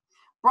 I know.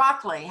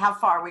 Broccoli, how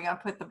far are we going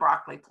to put the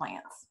broccoli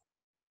plants?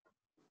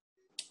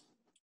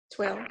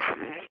 12.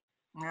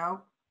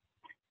 No.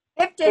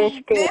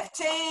 15.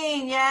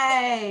 15,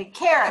 yay.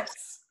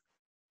 Carrots.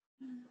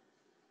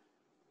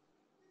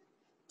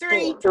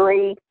 3.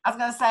 3. I was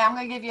going to say, I'm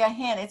going to give you a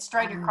hint. It's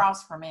straight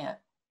across from it.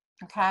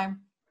 Okay.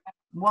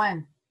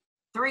 1.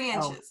 3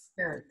 Oh, inches.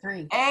 sure,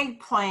 3.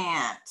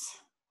 Eggplant.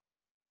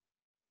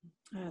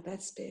 Oh,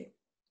 that's big.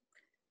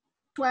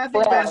 12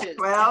 12. inches.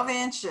 12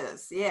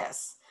 inches.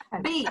 Yes.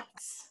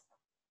 Beets.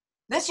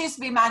 This used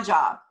to be my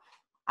job.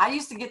 I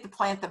used to get to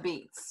plant the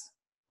beets.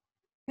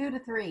 2 to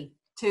 3.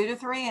 2 to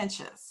 3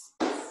 inches.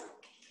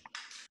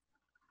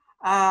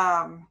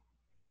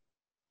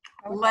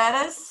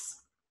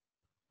 Lettuce.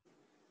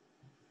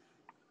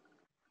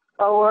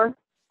 4.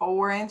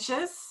 4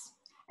 inches.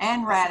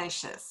 And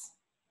radishes.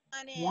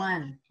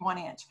 1. 1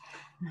 inch.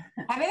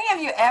 Have any of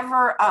you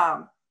ever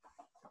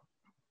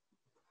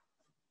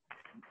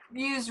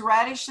used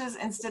radishes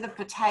instead of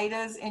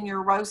potatoes in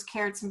your roast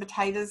carrots and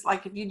potatoes?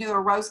 Like if you do a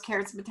roast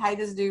carrots and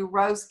potatoes, do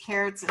roast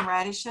carrots and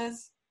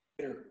radishes?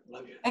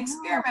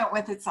 Experiment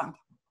with it some.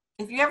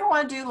 If you ever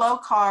want to do low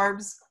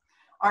carbs,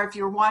 or if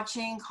you're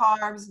watching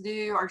carbs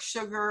do, or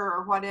sugar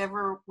or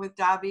whatever with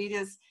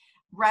diabetes,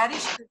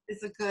 radish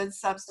is a good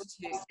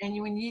substitute.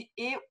 And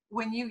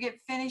when you get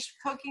finished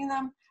cooking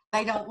them,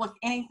 they don't look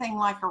anything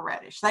like a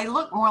radish. They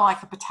look more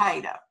like a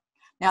potato.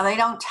 Now they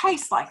don't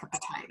taste like a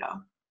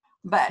potato,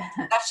 but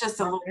that's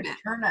just a little bit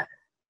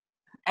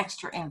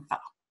extra info.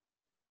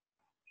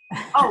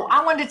 Oh,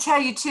 I wanted to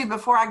tell you too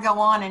before I go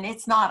on, and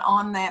it's not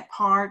on that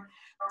part.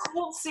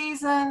 Cool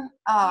season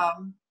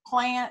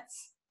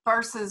plants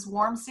versus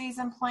warm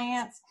season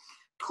plants.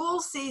 Cool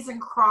season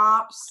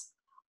crops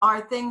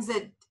are things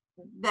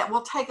that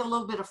will take a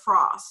little bit of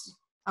frost.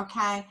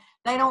 Okay,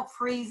 they don't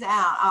freeze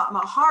out.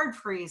 A hard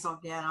freeze will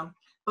get them,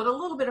 but a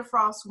little bit of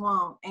frost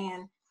won't.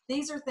 And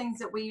these are things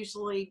that we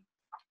usually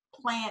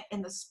plant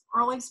in the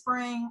early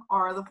spring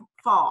or the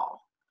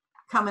fall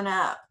coming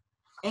up.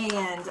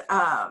 And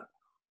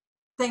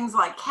things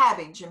like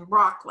cabbage and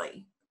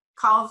broccoli,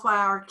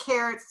 cauliflower,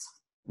 carrots,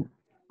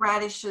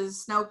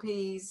 radishes, snow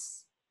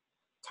peas,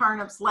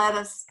 turnips,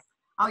 lettuce.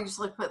 I'll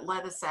usually put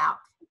lettuce out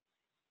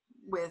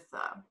with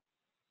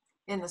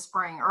in the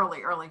spring,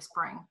 early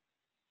spring.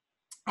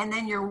 And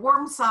then your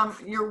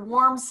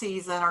warm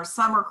season or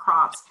summer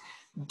crops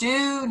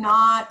do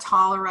not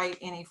tolerate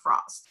any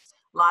frost.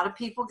 A lot of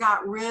people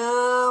got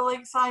really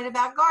excited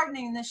about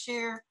gardening this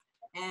year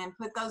and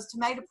put those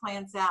tomato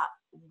plants out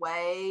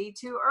way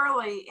too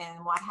early.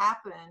 And what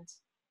happened?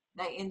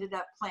 They ended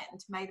up planting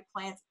tomato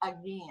plants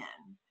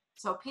again.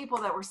 So people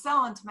that were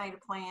selling tomato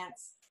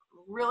plants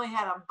really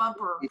had a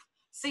bumper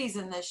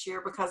season this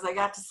year because they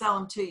got to sell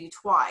them to you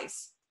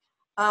twice.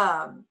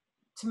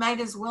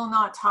 Tomatoes will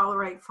not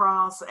tolerate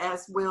frost,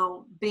 as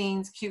will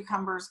beans,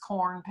 cucumbers,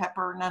 corn,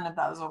 pepper. None of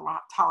those will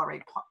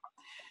tolerate.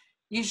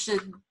 You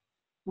should,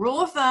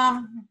 rule of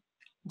thumb,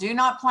 do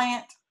not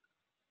plant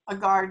a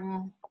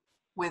garden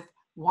with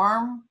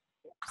warm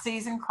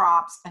season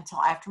crops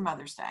until after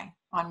Mother's Day,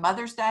 on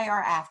Mother's Day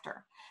or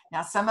after.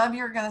 Now, some of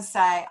you are going to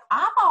say,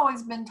 I've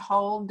always been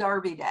told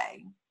Derby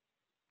Day.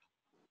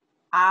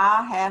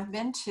 I have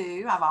been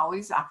too.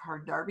 I've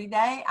heard Derby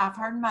Day. I've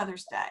heard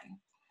Mother's Day.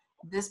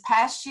 This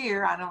past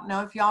year, I don't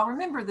know if y'all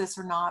remember this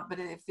or not, but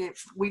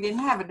we didn't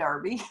have a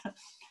Derby,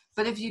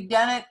 but if you'd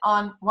done it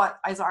on what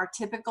is our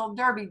typical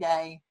Derby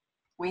Day,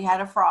 we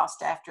had a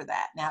frost after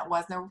that. Now, it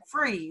wasn't a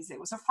freeze, it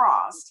was a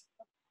frost.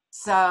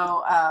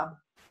 So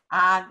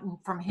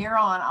from here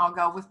on, I'll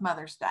go with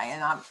Mother's Day.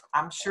 And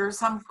I'm sure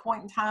some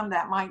point in time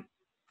that might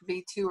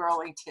be too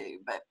early too,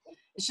 but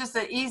it's just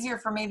easier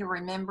for me to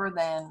remember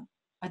than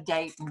a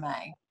date in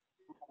May.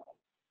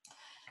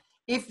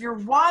 If you're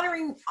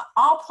watering,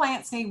 all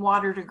plants need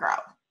water to grow,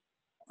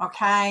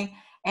 okay?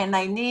 And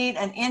they need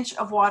an inch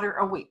of water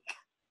a week.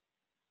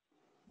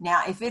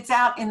 Now, if it's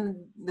out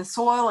in the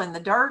soil, in the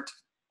dirt,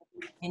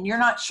 and you're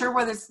not sure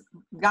whether it's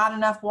got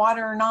enough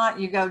water or not,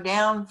 you go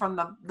down from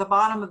the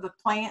bottom of the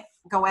plant,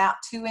 go out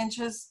 2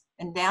 inches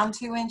and down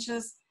 2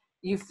 inches.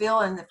 You feel,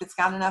 and if it's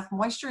got enough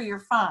moisture, you're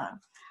fine.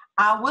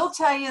 I will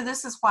tell you,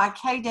 this is why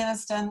Kay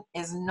Denniston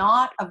is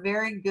not a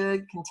very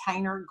good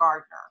container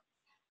gardener.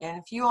 And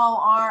if you all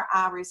are,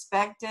 I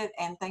respect it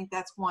and think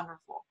that's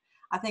wonderful.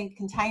 I think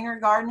container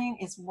gardening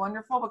is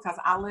wonderful because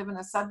I live in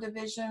a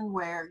subdivision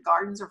where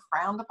gardens are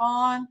frowned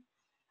upon.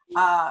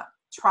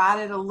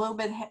 Tried it a little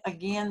bit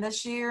again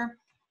this year.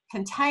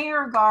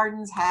 Container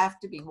gardens have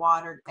to be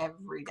watered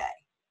every day.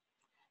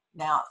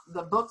 Now,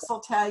 the books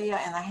will tell you,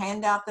 and the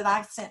handout that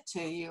I sent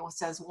to you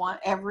says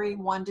every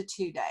 1 to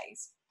 2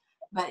 days.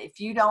 But if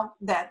you don't,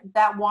 that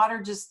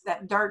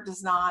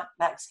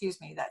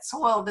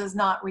soil does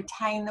not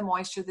retain the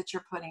moisture that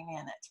you're putting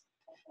in it.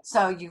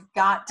 So you've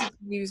got to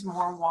use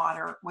more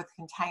water with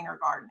container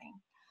gardening.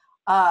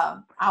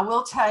 I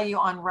will tell you,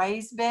 on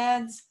raised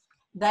beds,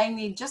 they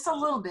need just a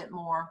little bit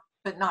more,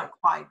 but not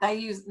quite. They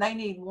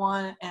need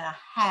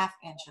 1.5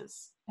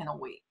 inches in a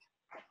week.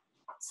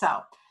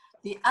 So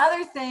the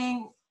other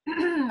thing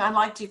I'd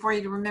like for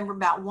you to remember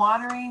about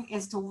watering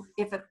is to,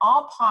 if at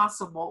all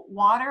possible,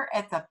 water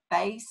at the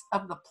base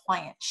of the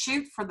plant.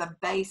 Shoot for the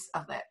base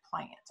of that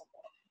plant.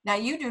 Now,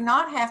 you do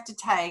not have to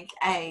take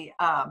a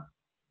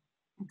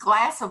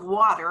glass of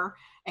water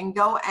and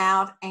go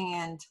out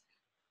and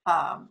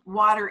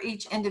water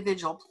each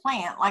individual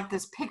plant like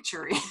this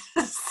picture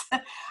is.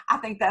 I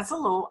think that's a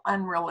little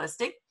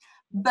unrealistic,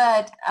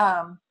 but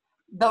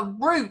the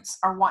roots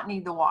are what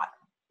need the water.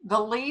 The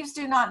leaves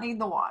do not need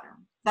the water.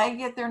 They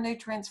get their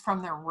nutrients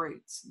from their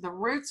roots. The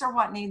roots are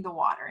what need the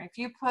water. If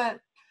you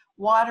put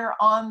water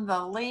on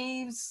the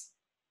leaves,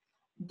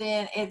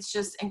 then it's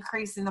just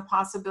increasing the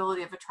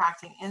possibility of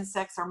attracting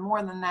insects, or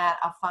more than that,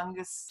 of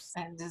fungus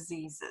and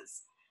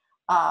diseases.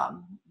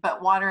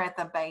 But water at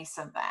the base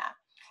of that.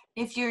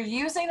 If you're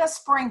using a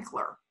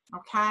sprinkler,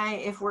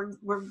 okay, if we're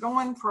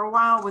going for a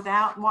while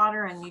without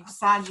water and you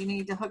decide you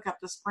need to hook up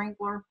the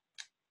sprinkler,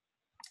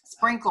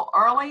 sprinkle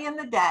early in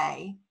the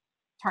day.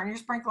 Turn your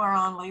sprinkler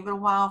on, leave it a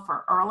while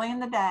for early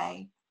in the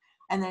day,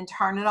 and then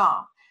turn it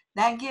off.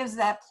 That gives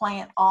that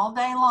plant all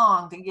day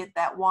long to get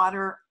that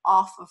water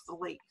off of the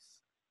leaf.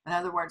 In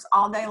other words,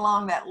 all day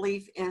long that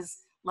leaf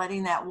is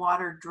letting that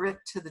water drip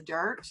to the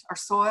dirt or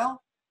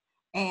soil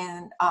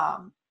and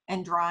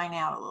drying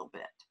out a little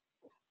bit.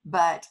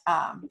 But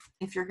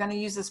if you're going to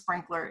use a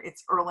sprinkler,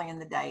 it's early in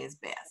the day is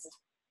best.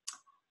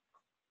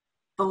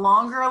 The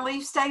longer a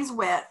leaf stays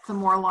wet, the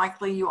more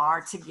likely you are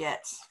to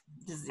get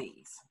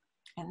disease.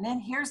 And then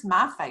here's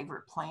my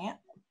favorite plant,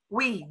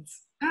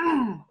 weeds.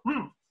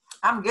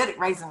 I'm good at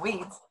raising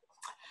weeds.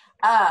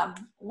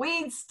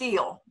 Weed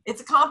steal.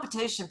 It's a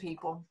competition,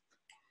 people.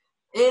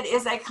 It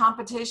is a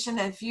competition.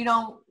 If you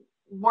don't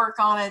work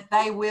on it,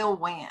 they will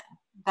win.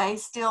 They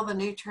steal the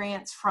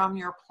nutrients from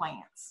your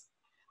plants.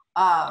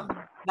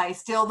 They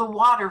steal the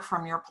water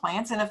from your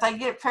plants. And if they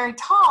get very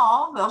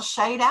tall, they'll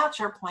shade out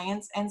your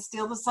plants and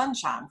steal the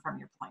sunshine from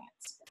your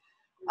plants.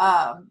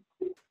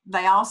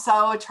 They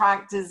also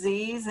attract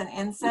disease and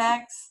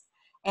insects.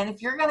 And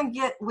if you're going to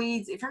get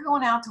weeds, if you're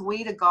going out to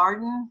weed a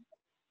garden,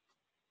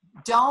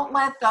 don't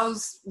let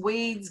those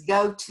weeds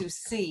go to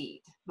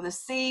seed. The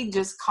seed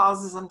just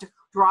causes them to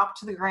drop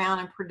to the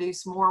ground and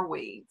produce more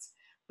weeds.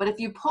 But if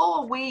you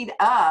pull a weed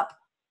up,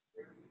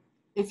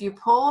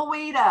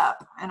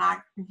 and I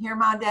can hear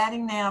my daddy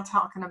now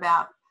talking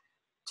about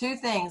two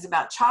things,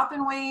 about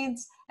chopping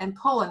weeds and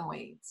pulling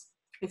weeds.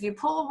 If you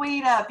pull a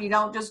weed up, you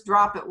don't just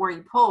drop it where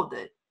you pulled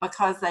it,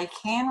 because they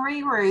can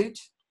reroot,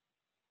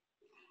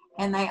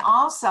 and they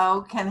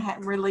also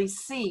can release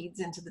seeds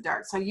into the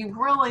dirt. So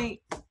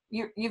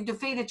you've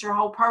defeated your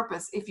whole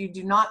purpose if you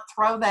do not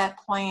throw that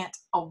plant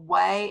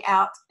away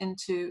out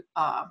into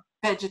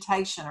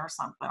vegetation or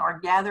something, or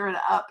gather it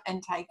up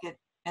and take it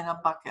in a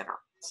bucket or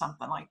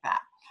something like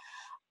that.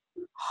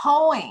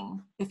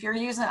 Hoeing, if you're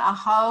using a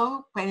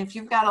hoe, and if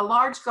you've got a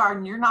large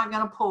garden, you're not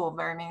going to pull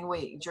very many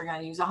weeds. You're going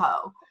to use a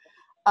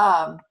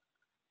hoe.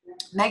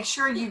 Make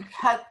sure you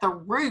cut the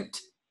root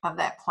of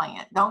that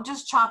plant. Don't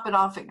just chop it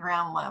off at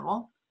ground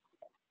level,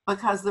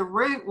 because the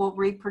root will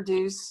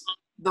reproduce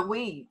the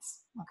weeds.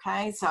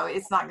 Okay, so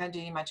it's not going to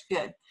do you much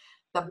good.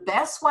 The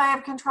best way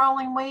of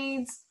controlling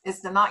weeds is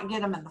to not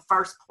get them in the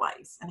first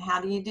place. And how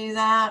do you do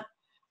that?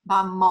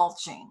 By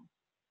mulching,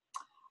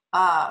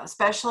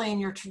 especially in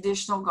your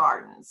traditional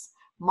gardens.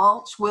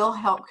 Mulch will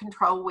help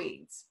control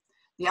weeds.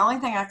 The only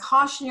thing I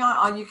caution you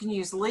on, you can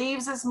use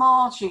leaves as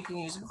mulch, you can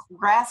use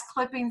grass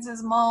clippings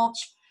as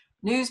mulch,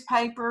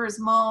 newspaper as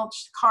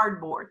mulch,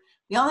 cardboard.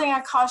 The only thing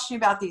I caution you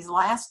about these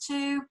last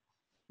two,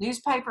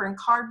 newspaper and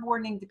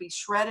cardboard, need to be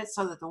shredded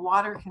so that the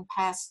water can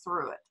pass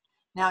through it.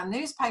 Now,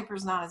 newspaper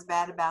is not as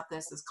bad about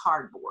this as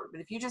cardboard,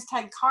 but if you just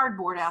take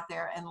cardboard out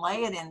there and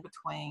lay it in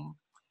between,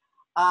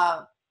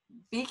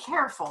 be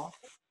careful.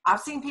 I've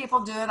seen people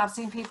do it. I've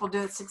seen people do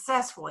it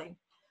successfully,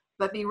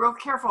 but be real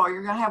careful, or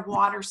you're going to have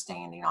water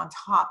standing on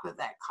top of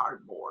that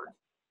cardboard,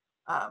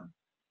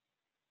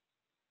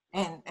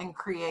 and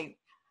create,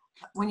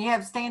 when you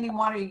have standing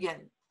water, you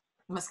get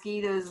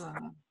mosquitoes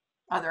and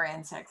other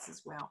insects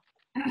as well.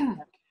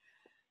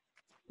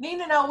 Need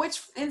to know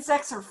which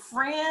insects are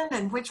friend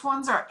and which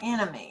ones are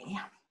enemy.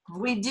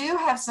 We do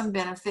have some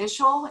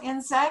beneficial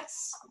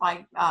insects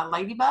like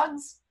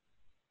ladybugs,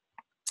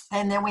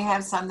 and then we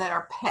have some that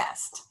are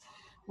pests.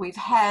 We've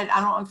had,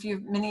 I don't know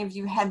if many of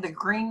you had the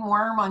green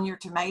worm on your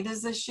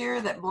tomatoes this year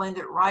that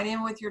blended right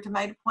in with your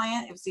tomato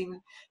plant. It was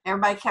even,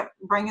 everybody kept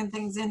bringing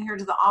things in here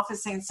to the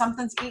office saying,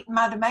 something's eating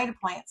my tomato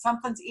plant,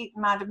 something's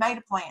eating my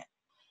tomato plant.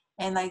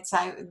 And they'd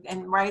say,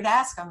 and Ray'd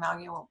ask them,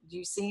 "No, do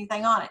you see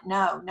anything on it?"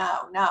 No,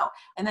 no, no.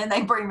 And then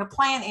they bring the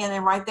plant in,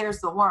 and right there's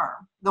the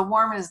worm. The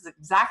worm is the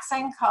exact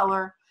same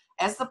color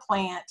as the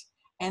plant,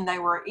 and they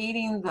were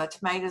eating the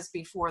tomatoes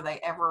before they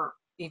ever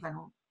even,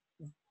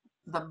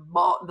 the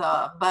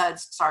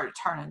buds started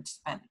turning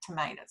to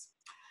tomatoes.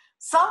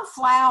 Some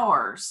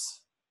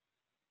flowers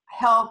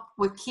help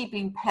with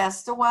keeping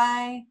pests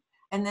away,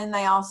 and then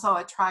they also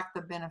attract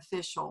the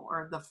beneficial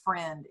or the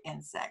friend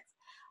insects.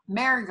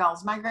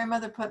 Marigolds. My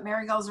grandmother put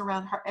marigolds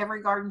around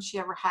every garden she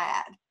ever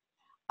had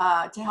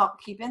to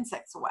help keep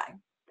insects away.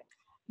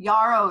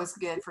 Yarrow is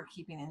good for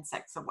keeping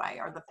insects away,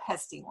 or the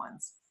pesty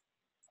ones.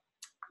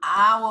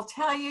 I will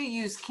tell you,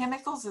 use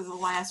chemicals as a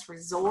last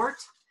resort.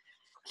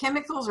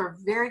 Chemicals are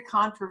very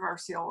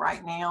controversial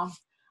right now.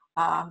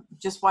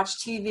 Just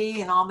watch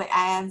TV and all the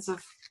ads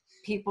of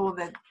people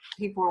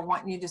are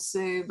wanting you to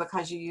sue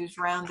because you use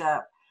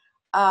Roundup.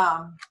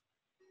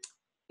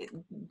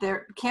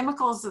 They're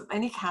chemicals of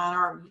any kind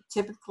are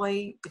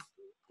typically,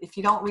 if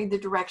you don't read the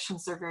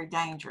directions, they're very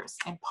dangerous.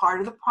 And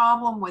part of the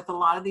problem with a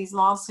lot of these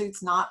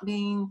lawsuits not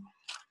being,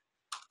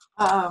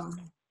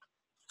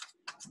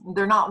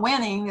 they're not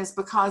winning, is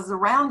because the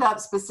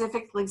Roundup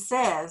specifically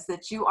says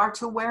that you are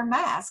to wear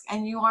masks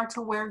and you are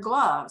to wear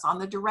gloves on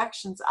the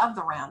directions of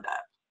the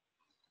Roundup.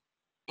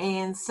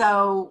 And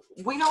so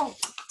we don't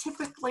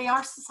typically,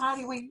 our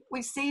society,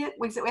 we see it,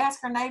 we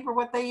ask our neighbor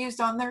what they used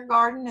on their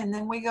garden, and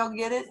then we go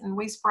get it and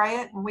we spray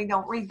it, and we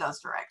don't read those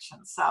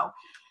directions. So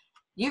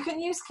you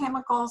can use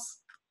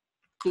chemicals,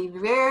 be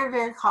very,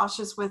 very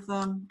cautious with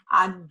them.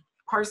 I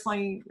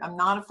personally, I'm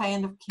not a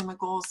fan of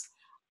chemicals,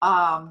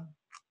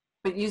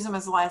 but use them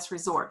as a last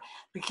resort.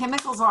 The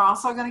chemicals are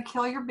also going to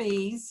kill your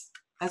bees,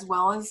 as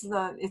well as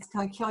it's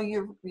going to kill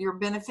your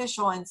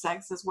beneficial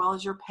insects as well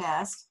as your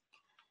pests.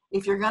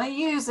 If you're going to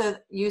use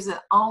it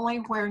only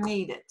where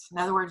needed. In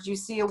other words, you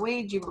see a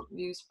weed,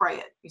 you spray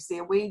it. You see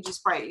a weed, you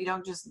spray it. You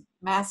don't just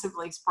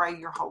massively spray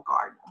your whole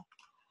garden.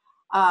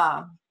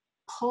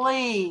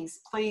 Please,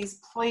 please,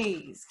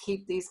 please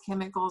keep these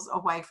chemicals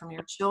away from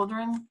your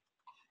children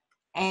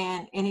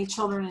and any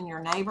children in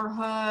your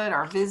neighborhood,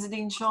 or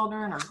visiting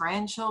children or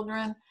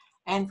grandchildren,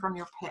 and from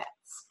your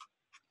pets.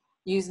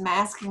 Use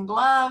masks and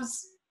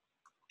gloves,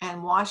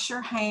 and wash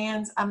your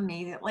hands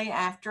immediately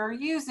after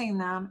using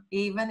them,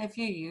 even if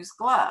you use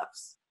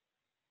gloves.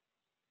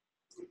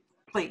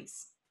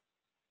 Please.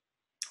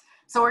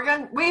 So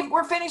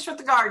we're finished with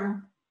the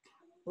garden.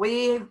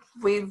 We've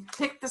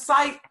picked the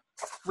site,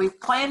 we've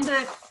planned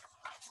it,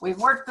 we've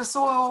worked the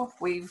soil,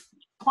 we've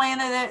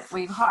planted it,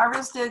 we've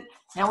harvested.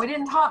 Now, we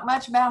didn't talk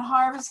much about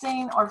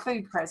harvesting or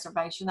food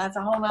preservation. That's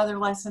a whole nother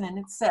lesson in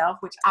itself,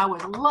 which I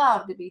would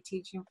love to be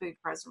teaching food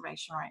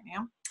preservation right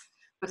now,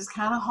 but it's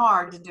kind of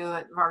hard to do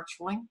it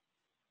virtually.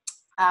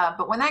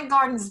 But when that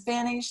garden's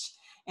finished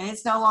and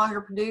it's no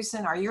longer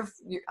producing, or you're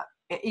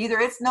either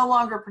it's no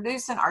longer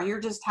producing or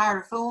you're just tired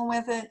of fooling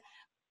with it,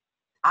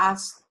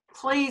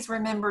 please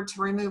remember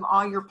to remove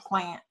all your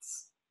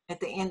plants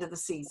at the end of the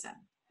season.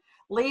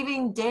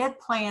 Leaving dead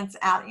plants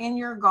out in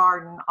your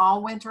garden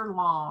all winter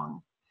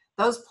long,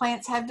 those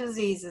plants have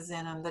diseases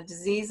in them. The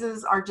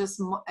diseases are just,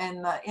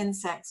 and the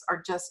insects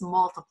are just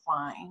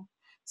multiplying.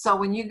 So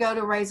when you go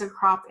to raise a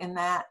crop in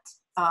that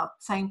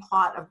same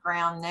plot of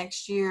ground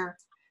next year,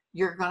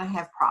 you're going to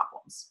have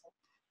problems.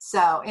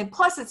 So, and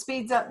plus it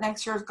speeds up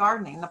next year's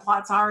gardening. The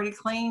plot's already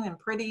clean and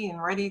pretty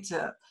and ready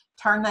to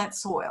turn that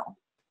soil.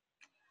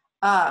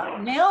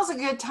 Now's a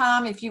good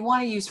time if you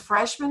want to use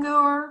fresh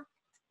manure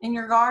in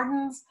your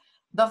gardens.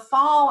 The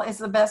fall is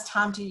the best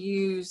time to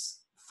use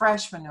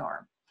fresh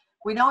manure.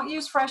 We don't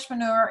use fresh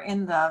manure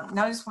in the,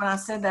 notice when I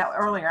said that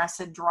earlier, I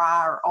said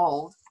dry or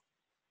old.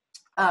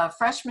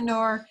 Fresh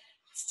manure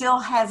still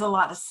has a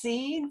lot of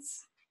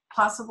seeds,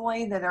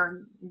 possibly, that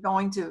are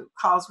going to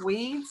cause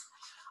weeds,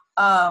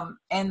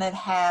 and that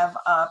have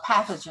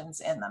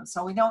pathogens in them.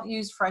 So we don't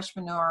use fresh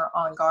manure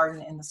on a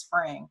garden in the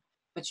spring,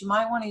 but you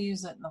might want to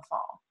use it in the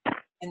fall.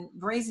 And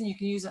the reason you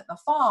can use it in the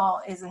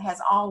fall is it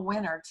has all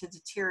winter to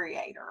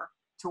deteriorate or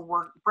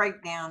to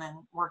break down and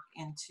work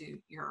into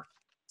your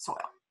soil.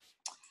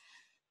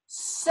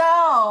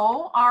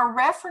 So our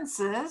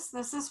references,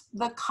 this is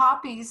the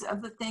copies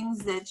of the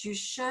things that you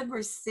should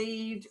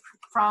receive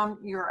from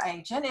your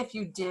agent. If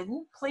you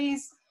didn't,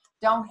 please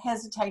don't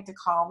hesitate to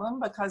call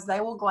them, because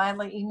they will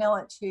gladly email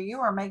it to you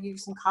or make you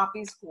some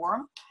copies for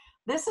them.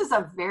 This is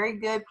a very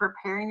good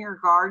preparing your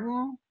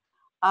garden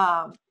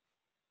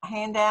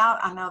handout.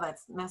 I know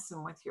that's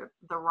messing with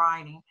the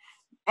writing.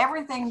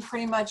 Everything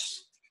pretty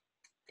much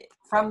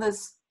from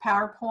this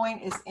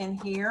PowerPoint is in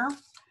here.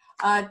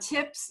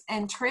 Tips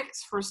and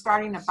tricks for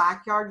starting a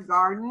backyard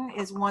garden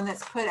is one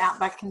that's put out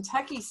by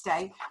Kentucky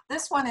State.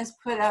 This one is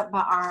put up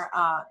by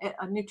our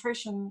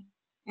Nutrition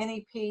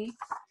NEP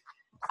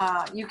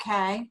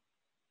UK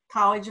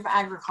College of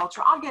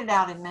Agriculture. I'll get it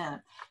out in a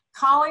minute.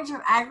 College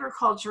of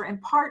Agriculture in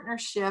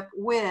partnership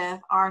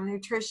with our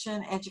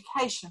nutrition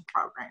education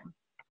program.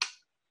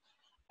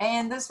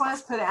 And this one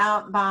is put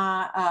out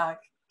by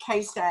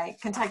K-State,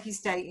 Kentucky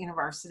State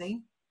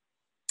University.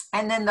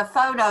 And then the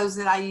photos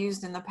that I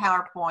used in the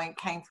PowerPoint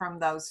came from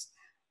those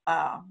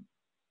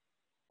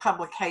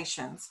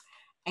publications.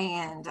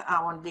 And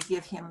I wanted to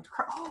give him,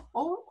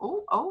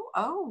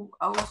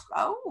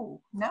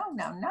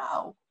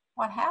 no.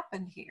 What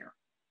happened here?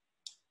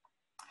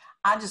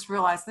 I just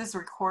realized this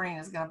recording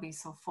is going to be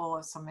so full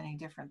of so many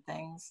different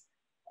things.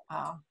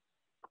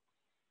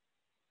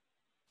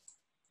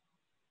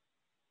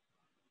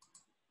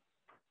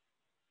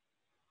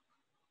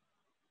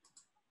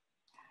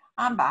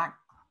 I'm back.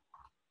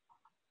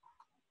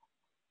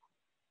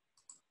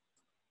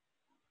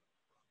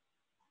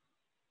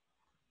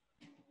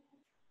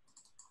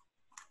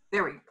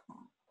 There we go.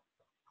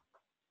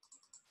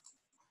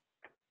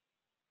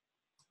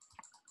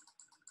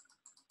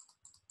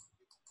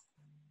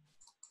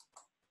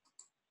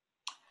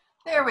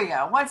 There we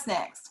go. What's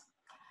next?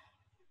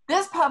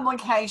 This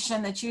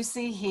publication that you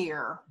see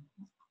here,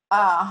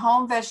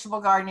 Home Vegetable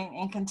Gardening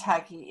in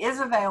Kentucky, is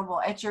available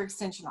at your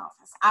extension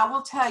office. I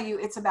will tell you,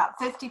 it's about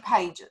 50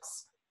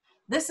 pages.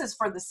 This is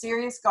for the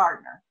serious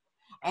gardener.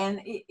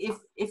 And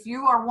if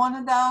you are one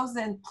of those,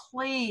 then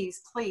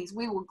please,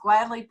 we will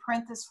gladly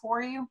print this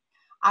for you.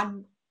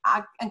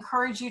 I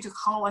encourage you to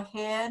call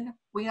ahead.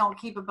 We don't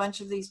keep a bunch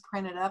of these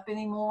printed up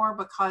anymore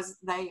because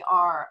they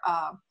are,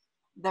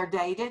 they're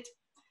dated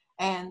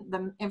and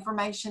the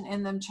information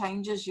in them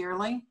changes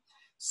yearly.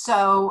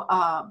 So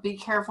be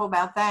careful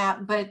about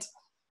that. But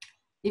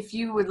if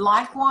you would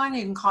like one,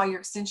 you can call your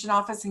extension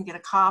office and get a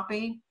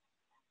copy.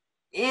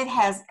 It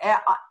has,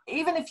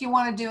 even if you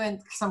want to do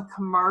some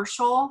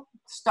commercial,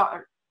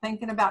 start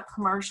thinking about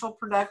commercial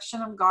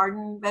production of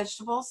garden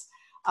vegetables,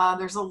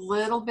 there's a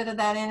little bit of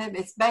that in it.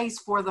 It's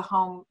based for the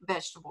home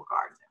vegetable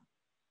garden.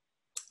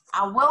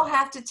 I will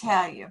have to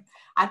tell you,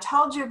 I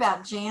told you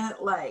about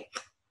Janet Lake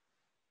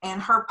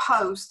and her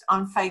post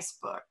on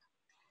Facebook.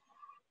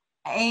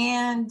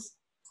 And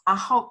I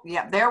hope,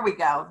 yeah, there we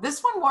go.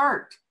 This one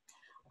worked.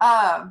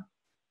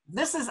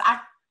 This is, I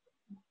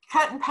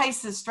cut and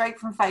paste this straight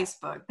from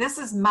Facebook. This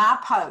is my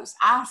post.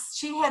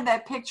 She had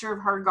that picture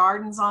of her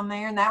gardens on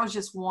there, and that was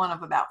just one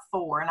of about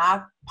 4. And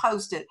I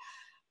posted,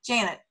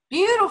 Janet,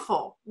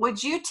 beautiful.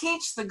 Would you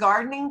teach the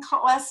gardening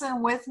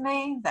lesson with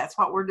me? That's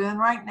what we're doing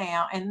right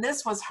now. And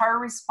this was her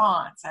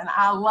response, and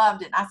I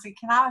loved it. I said,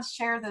 can I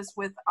share this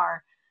with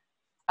our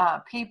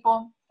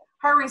people?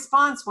 Her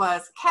response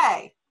was,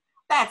 Kay,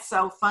 that's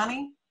so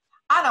funny.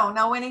 I don't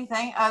know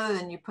anything other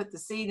than you put the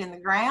seed in the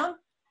ground,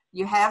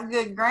 you have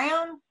good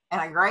ground, and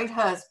a great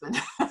husband.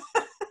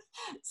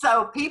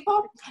 So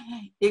people,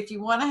 if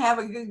you want to have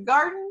a good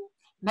garden,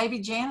 maybe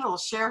Janet will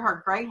share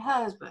her great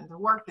husband to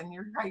work in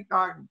your great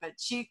garden, but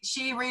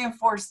she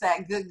reinforced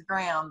that good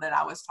ground that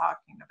I was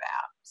talking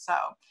about. So,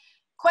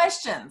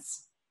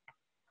 questions?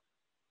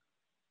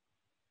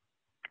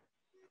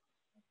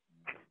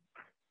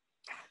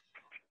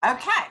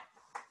 Okay.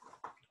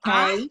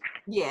 Kay,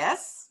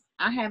 Yes.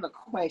 I have a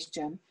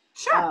question.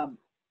 Sure.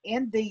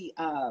 In the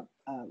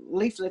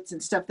leaflets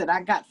and stuff that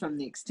I got from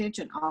the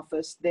extension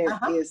office, there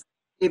is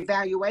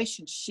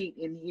evaluation sheet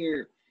in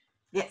here.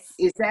 Yes.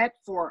 Is that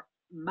for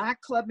my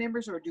club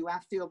members, or do I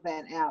fill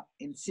that out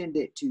and send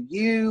it to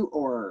you,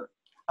 or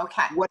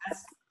Okay. what?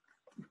 That's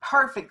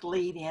perfect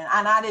lead in.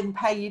 And I didn't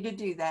pay you to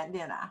do that,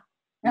 did I?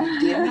 You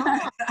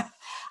didn't?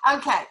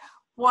 Okay.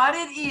 What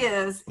it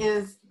is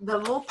the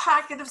little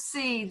packet of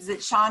seeds that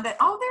Shonda,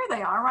 oh, there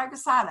they are right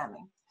beside of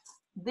me.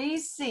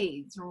 These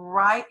seeds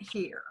right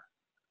here.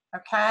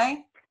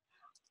 Okay.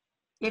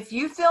 If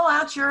you fill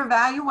out your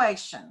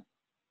evaluation,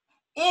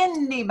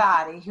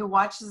 anybody who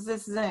watches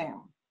this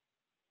Zoom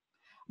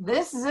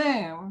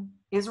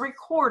is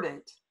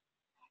recorded,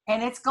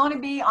 and it's going to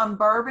be on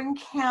Bourbon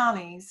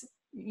County's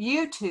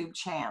YouTube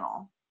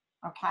channel.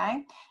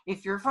 Okay.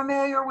 If you're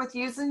familiar with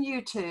using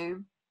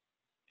YouTube,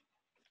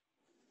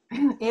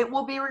 it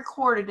will be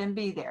recorded and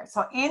be there.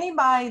 So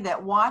anybody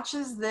that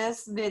watches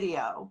this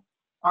video,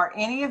 or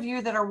any of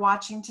you that are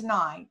watching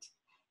tonight,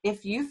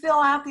 if you fill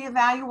out the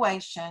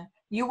evaluation,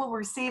 you will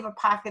receive a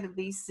packet of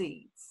these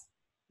seeds.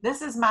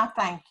 This is my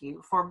thank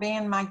you for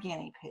being my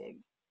guinea pig.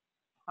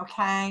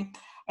 Okay.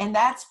 And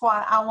that's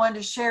what I wanted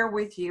to share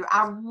with you.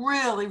 I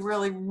really,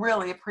 really,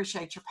 really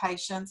appreciate your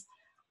patience.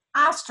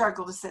 I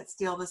struggle to sit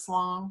still this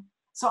long.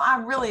 So I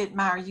really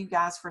admire you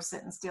guys for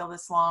sitting still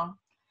this long.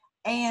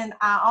 And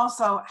I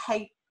also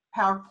hate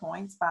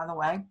PowerPoints, by the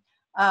way.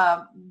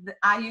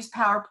 I use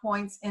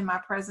PowerPoints in my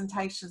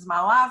presentations, my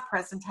live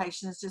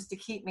presentations, just to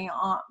keep me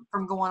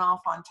from going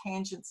off on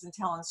tangents and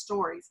telling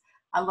stories.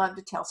 I love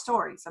to tell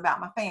stories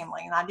about my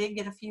family, and I did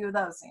get a few of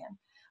those in.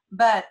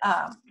 But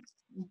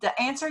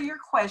to answer your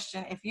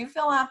question, if you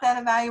fill out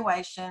that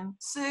evaluation,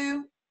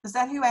 Sue, is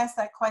that who asked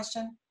that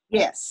question?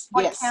 Yes.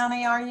 What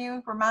county are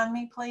you? Remind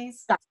me,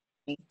 please.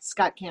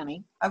 Scott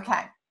County.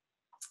 Okay.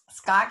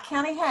 Scott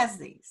County has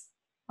these.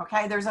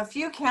 Okay, there's a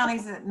few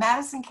counties.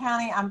 Madison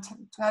County, I'm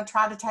going to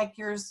try to take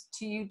yours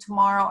to you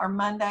tomorrow or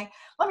Monday.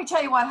 Let me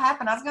tell you what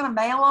happened. I was going to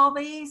mail all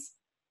these,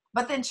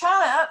 but then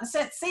China up and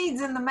sent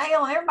seeds in the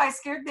mail, and everybody's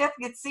scared to death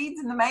to get seeds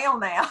in the mail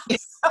now.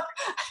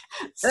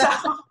 So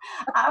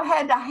I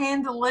had to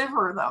hand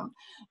deliver them.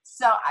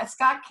 So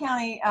Scott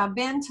County,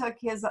 Ben took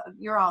yours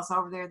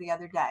over there the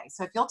other day.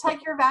 So if you'll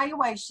take your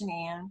evaluation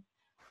in,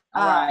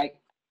 Right.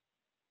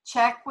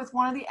 check with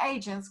one of the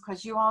agents,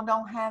 because you all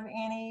don't have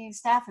any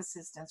staff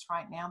assistants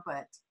right now,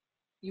 but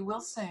you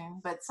will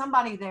soon. But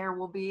somebody there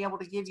will be able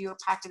to give you a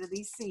packet of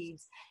these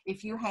seeds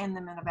if you hand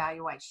them an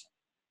evaluation.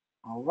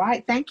 All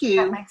right. Thank you.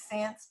 That makes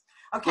sense?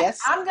 Okay. Yes.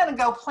 I'm going to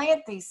go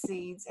plant these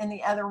seeds in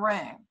the other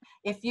room.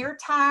 If you're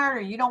tired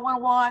or you don't want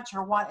to watch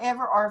or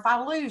whatever, or if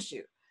I lose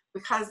you,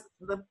 because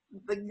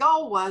the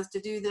goal was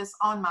to do this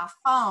on my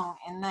phone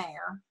in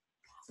there.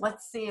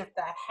 Let's see if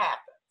that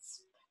happens.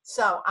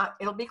 So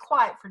it'll be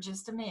quiet for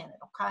just a minute,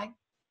 okay?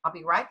 I'll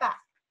be right back.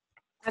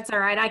 That's all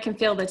right. I can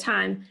fill the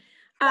time.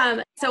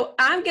 So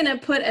I'm going to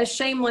put a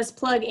shameless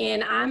plug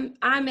in.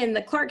 I'm in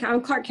the Clark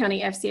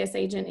County FCS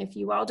agent, if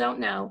you all don't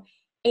know.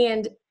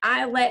 And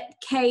I let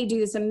Kay do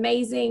this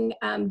amazing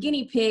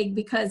guinea pig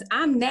because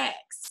I'm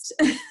next.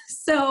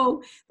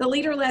 So the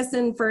leader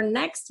lesson for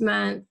next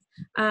month,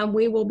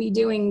 we will be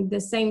doing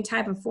the same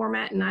type of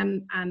format,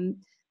 and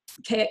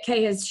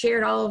Kay has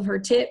shared all of her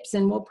tips,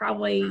 and we'll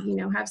probably,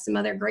 have some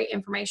other great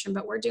information,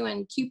 but we're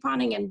doing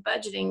couponing and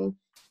budgeting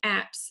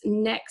apps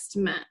next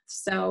month.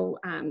 So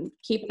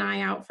keep an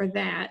eye out for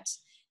that.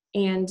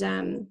 And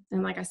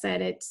like I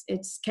said,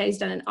 it's Kay's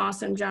done an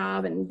awesome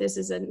job, and this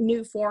is a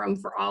new forum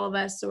for all of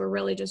us. So we're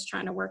really just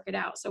trying to work it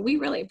out. So we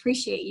really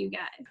appreciate you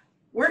guys.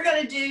 We're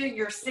going to do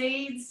your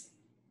seeds.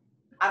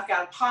 I've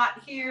got a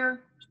pot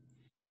here.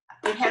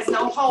 It has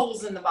no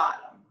holes in the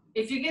bottom.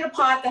 If you get a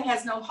pot that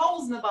has no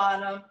holes in the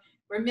bottom,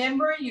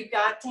 remember, you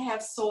got to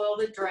have soil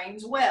that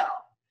drains well.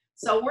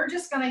 So we're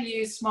just going to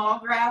use small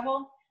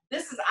gravel.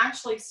 This is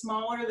actually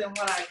smaller than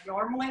what I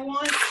normally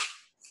want.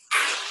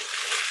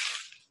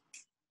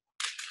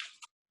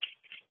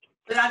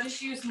 But I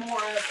just use more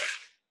of it.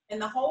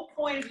 And the whole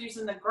point of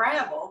using the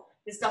gravel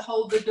is to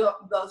hold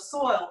the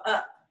soil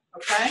up,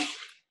 okay?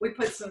 We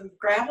put some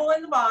gravel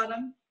in the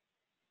bottom.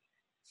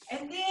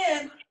 And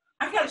then,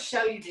 I got to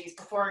show you these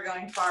before I go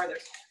any farther.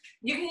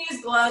 You can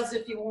use gloves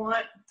if you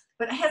want.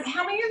 But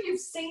how many of you have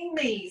seen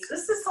these?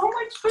 This is so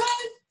much fun.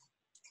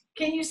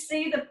 Can you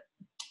see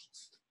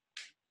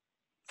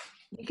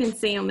You can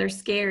see them. They're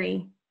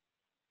scary.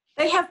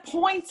 They have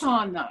points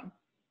on them.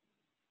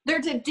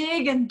 They're to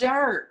dig in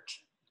dirt,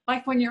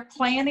 like when you're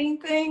planting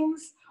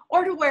things,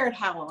 or to wear at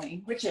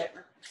Halloween,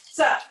 whichever.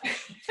 So,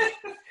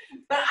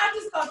 but I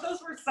just thought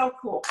those were so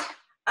cool.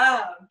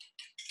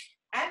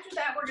 After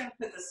that, we're going to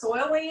put the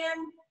soil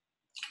in.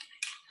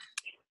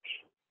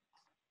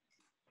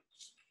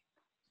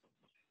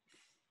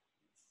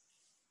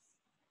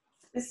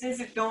 This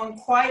isn't going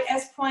quite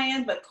as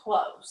planned, but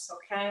close,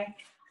 okay?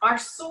 Our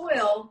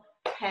soil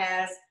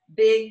has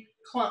big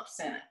clumps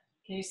in it.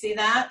 Can you see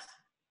that?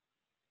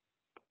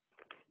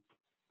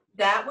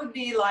 That would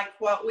be like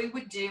what we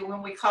would do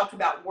when we talk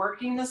about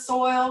working the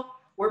soil.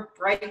 We're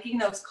breaking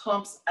those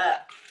clumps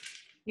up.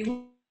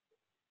 You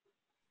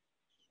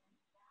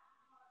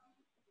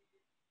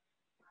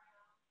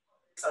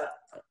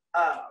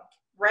a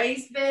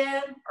raised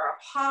bed or a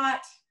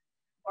pot,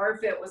 or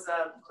if it was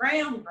a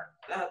ground,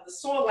 the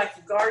soil like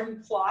a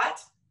garden plot,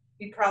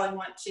 you'd probably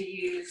want to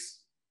use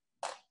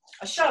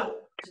a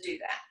shovel to do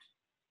that.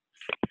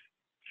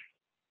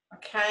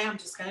 Okay, I'm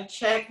just going to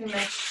check and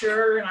make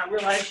sure, and I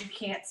realize you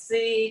can't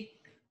see,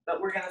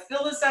 but we're going to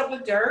fill this up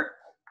with dirt,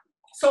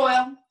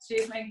 soil,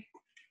 excuse me.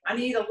 I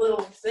need a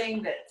little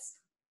thing that's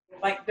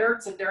like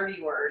dirt's a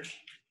dirty word.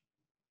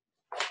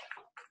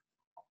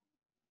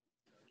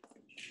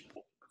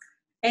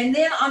 And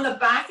then on the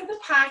back of the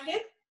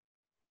packet,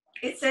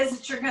 it says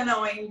that you're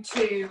going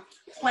to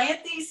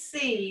plant these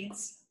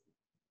seeds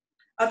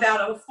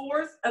about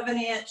 1/4 of an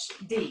inch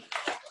deep.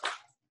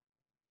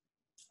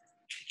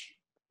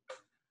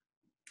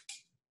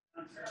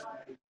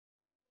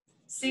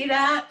 See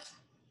that?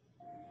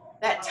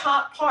 That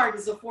top part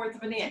is 1/4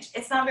 of an inch.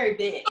 It's not very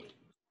big.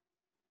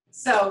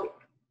 So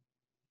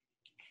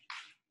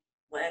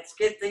let's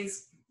get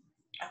these.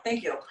 I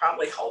think it'll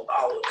probably hold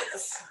all of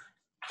this.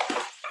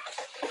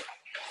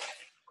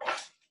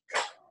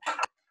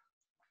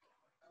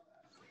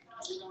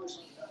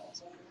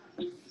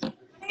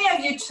 Many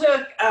of you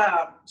took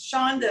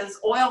Shonda's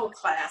oil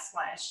class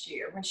last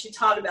year when she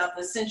taught about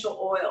the essential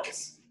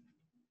oils.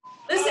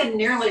 This isn't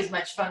nearly as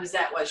much fun as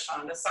that was,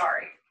 Shonda.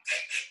 Sorry.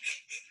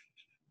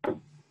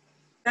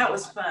 That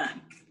was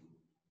fun.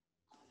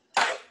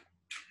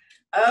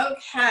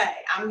 Okay,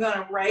 I'm going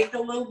to rake a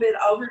little bit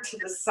over to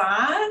the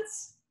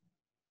sides.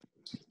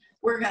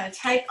 We're going to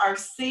take our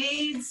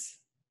seeds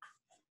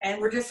and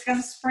we're just going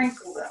to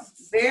sprinkle them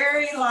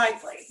very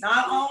lightly,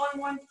 not all in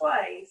one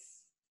place.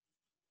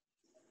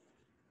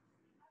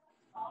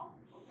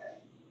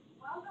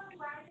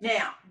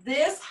 Now,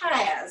 this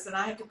has, and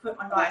I have to put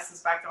my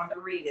glasses back on to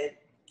read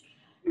it,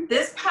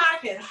 this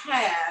packet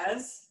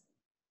has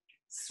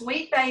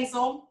sweet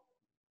basil,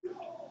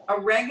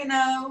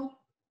 oregano,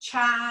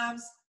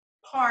 chives,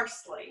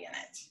 parsley in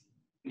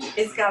it.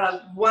 It's got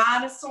a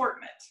wide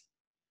assortment.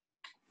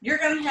 You're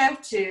going to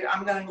have to,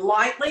 I'm going to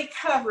lightly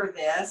cover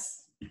this,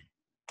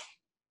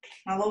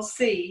 my little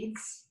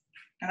seeds,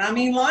 and I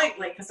mean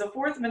lightly because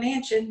 1/4 of an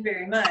inch isn't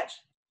very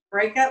much.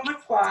 Break up my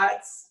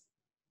clods.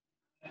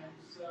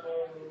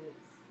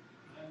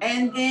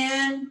 And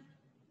then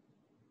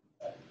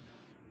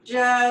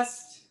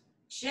just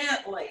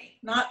gently,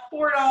 not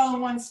pour it all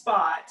in one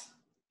spot.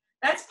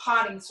 That's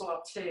potting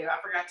soil too.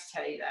 I forgot to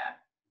tell you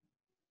that.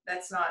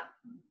 That's not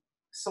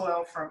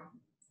soil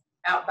from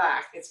out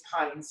back. It's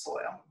potting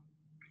soil.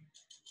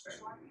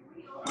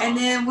 And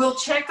then we'll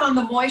check on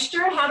the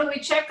moisture. How do we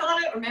check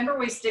on it? Remember,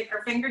 we stick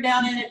our finger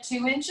down in it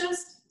 2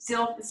 inches. See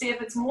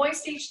if it's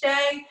moist each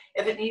day.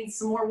 If it needs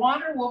some more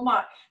water, we'll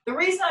mop. The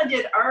reason I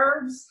did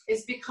herbs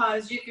is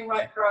because you can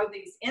grow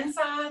these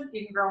inside,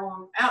 you can grow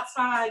them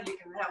outside, you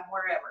can have them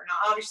wherever. Now,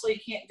 obviously, you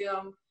can't do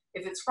them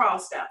if it's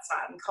frost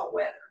outside and cold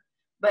weather.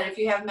 But if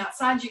you have them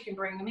outside, you can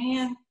bring them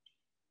in.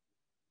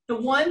 The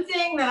one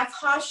thing that I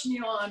caution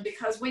you on,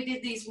 because we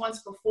did these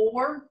once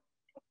before,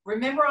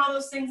 remember all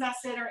those things I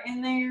said are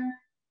in there?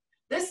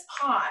 This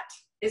pot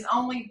is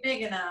only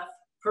big enough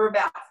for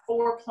about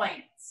 4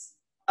 plants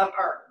of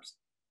herbs.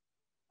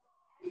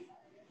 We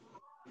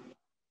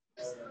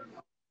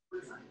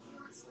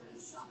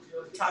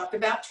talked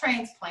about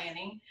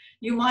transplanting.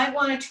 You might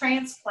want to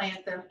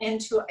transplant them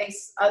into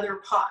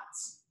other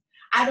pots.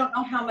 I don't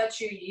know how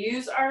much you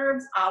use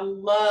herbs. I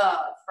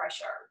love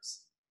fresh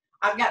herbs.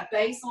 I've got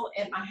basil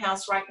in my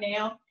house right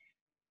now.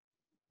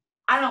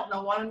 I don't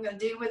know what I'm going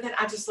to do with it.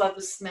 I just love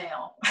the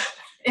smell.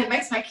 It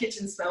makes my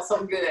kitchen smell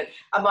so good.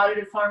 I bought it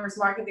at Farmer's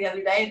Market the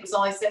other day. It was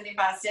only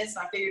 75 cents,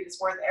 and I figured it's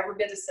worth every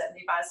bit of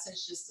 75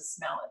 cents just to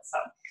smell it. So,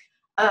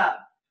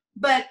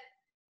 but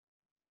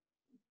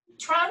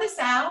try this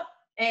out.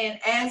 And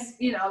as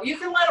you know, you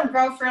can let them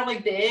grow fairly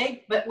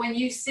big, but when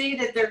you see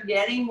that they're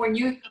getting,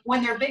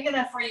 when they're big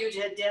enough for you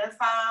to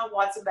identify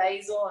what's a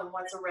basil and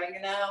what's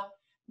oregano,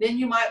 then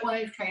you might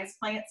want to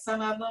transplant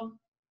some of them.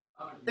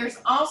 There's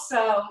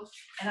also,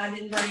 and I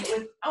didn't bring it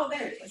with, oh,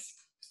 there it is.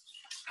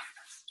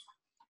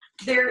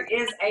 There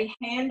is a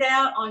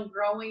handout on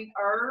growing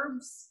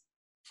herbs,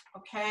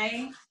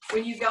 okay?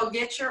 When you go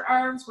get your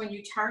herbs, when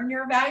you turn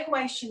your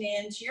evaluation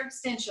in to your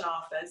extension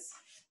office,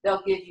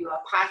 they'll give you a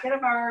packet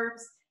of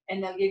herbs,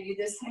 and they'll give you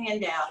this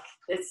handout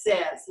that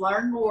says,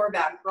 learn more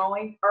about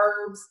growing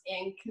herbs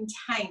in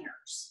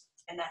containers.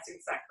 And that's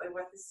exactly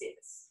what this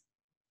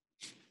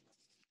is.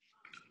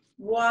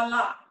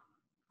 Voila.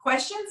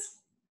 Questions?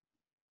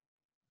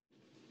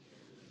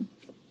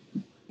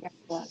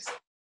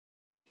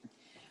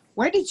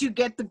 Where did you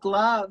get the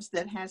gloves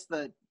that has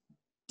the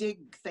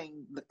dig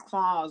thing, the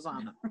claws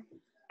on them?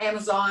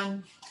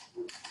 Amazon.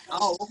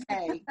 Oh,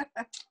 okay.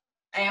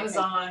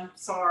 Amazon,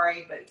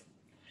 sorry, but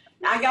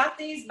I got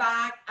these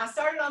back. I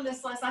started on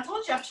this lesson. I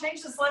told you I've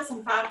changed this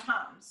lesson 5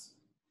 times.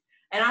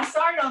 And I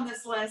started on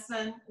this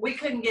lesson. We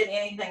couldn't get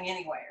anything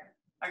anywhere,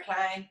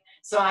 okay?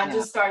 So I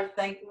just started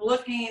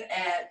looking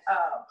at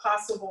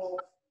possible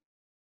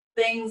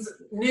things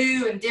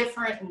new and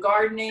different in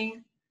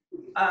gardening.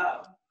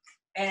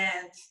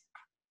 And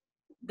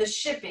the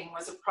shipping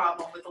was a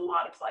problem with a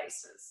lot of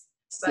places.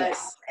 But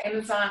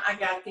Amazon, I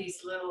got these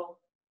little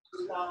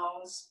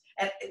claws.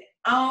 And,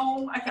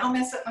 I'll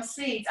mess up my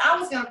seeds.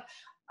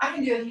 I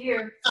can do it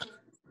here.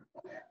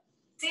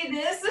 See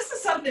this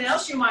is something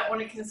else you might want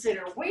to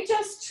consider. We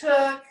just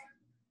took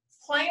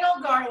plain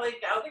old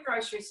garlic out of the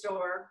grocery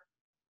store,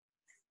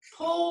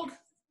 pulled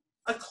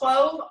a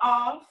clove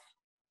off,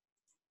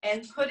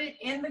 and put it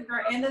in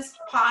this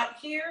pot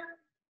here,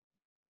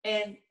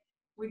 and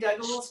we dug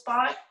a little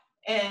spot,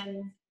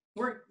 and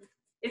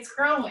it's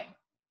growing.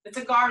 It's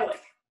a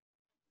garlic.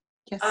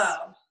 Yes.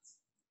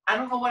 I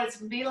don't know what it's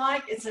gonna be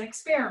like. It's an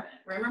experiment.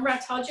 Remember, I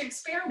told you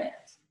experiment.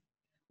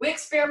 We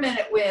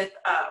experimented with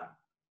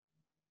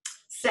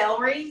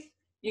celery.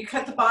 You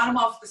cut the bottom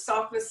off the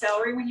stalk of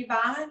celery when you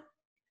buy it.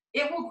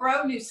 It will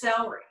grow new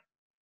celery.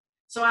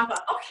 So I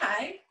thought,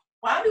 okay,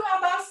 why do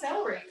I buy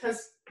celery?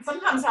 Because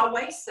sometimes I'll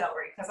waste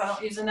celery because I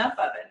don't use enough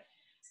of it.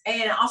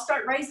 And I'll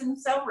start raising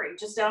celery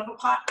just out of a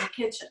pot in the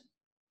kitchen.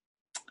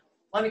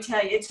 Let me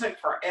tell you, it took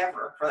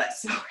forever for that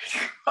celery to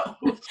grow.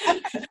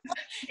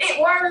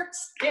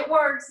 It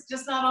works,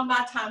 just not on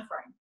my time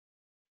frame.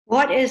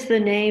 What is the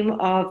name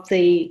of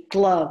the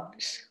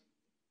gloves?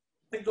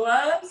 The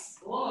gloves?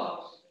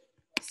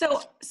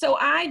 So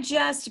I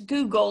just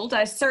Googled,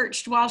 I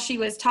searched while she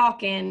was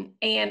talking,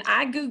 and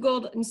I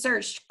Googled and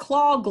searched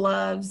claw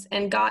gloves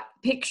and got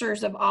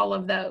pictures of all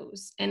of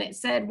those. And it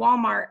said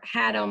Walmart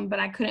had them, but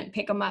I couldn't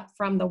pick them up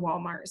from the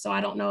Walmart. So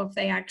I don't know if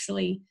they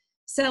actually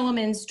sell them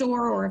in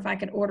store or if I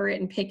could order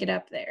it and pick it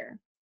up there.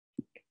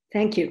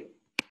 Thank you.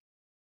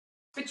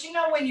 But you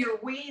know, when you're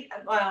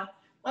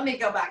let me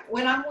go back.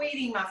 When I'm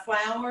weeding my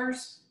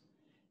flowers,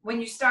 when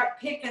you start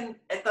picking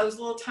at those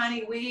little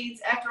tiny weeds,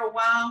 after a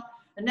while,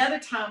 another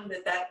time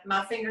that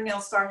my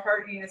fingernails start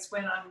hurting is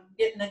when I'm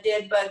getting the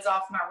dead buds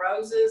off my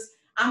roses.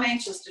 I'm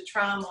anxious to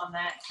try them on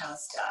that kind of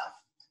stuff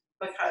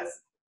because,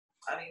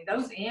 I mean,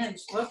 those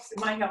ends, whoops, it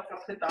might help if I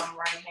put them on the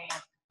right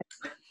hand.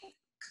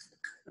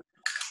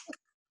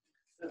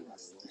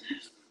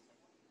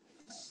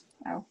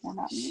 Oh, we're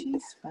not.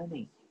 She's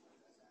funny.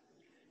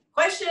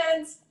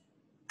 Questions?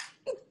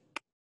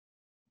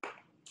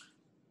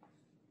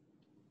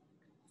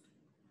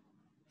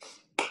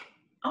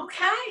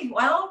 Okay,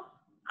 well,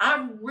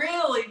 I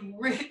really,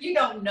 you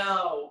don't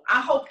know.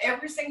 I hope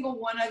every single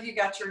one of you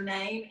got your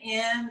name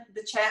in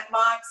the chat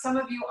box. Some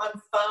of you on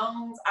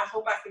phones, I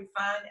hope I can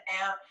find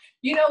out.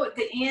 You know, at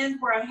the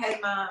end where I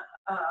had my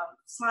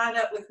slide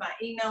up with my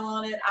email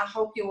on it, I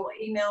hope you will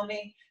email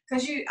me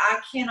because I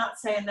cannot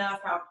say enough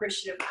how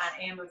appreciative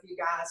I am of you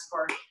guys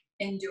for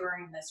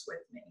enduring this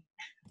with me.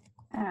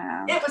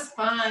 It was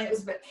fun. I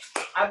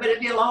bet it'd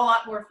be a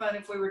lot more fun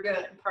if we were doing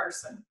it in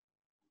person.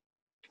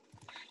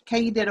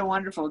 Kay, you did a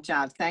wonderful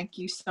job. Thank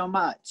you so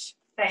much.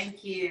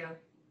 Thank you.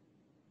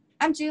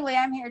 I'm Julie.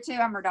 I'm here too.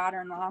 I'm her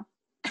daughter-in-law,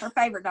 her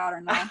favorite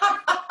daughter-in-law.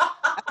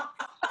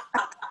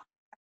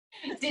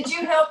 Did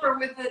you help her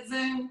with the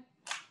Zoom?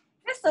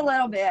 Just a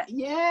little bit.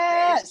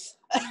 Yes.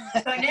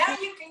 So now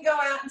you can go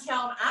out and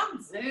tell them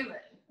I'm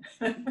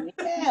Zooming.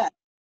 Yeah.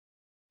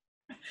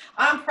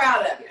 I'm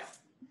proud of you.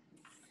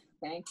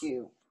 Thank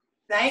you.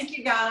 Thank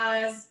you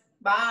guys.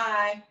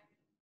 Bye.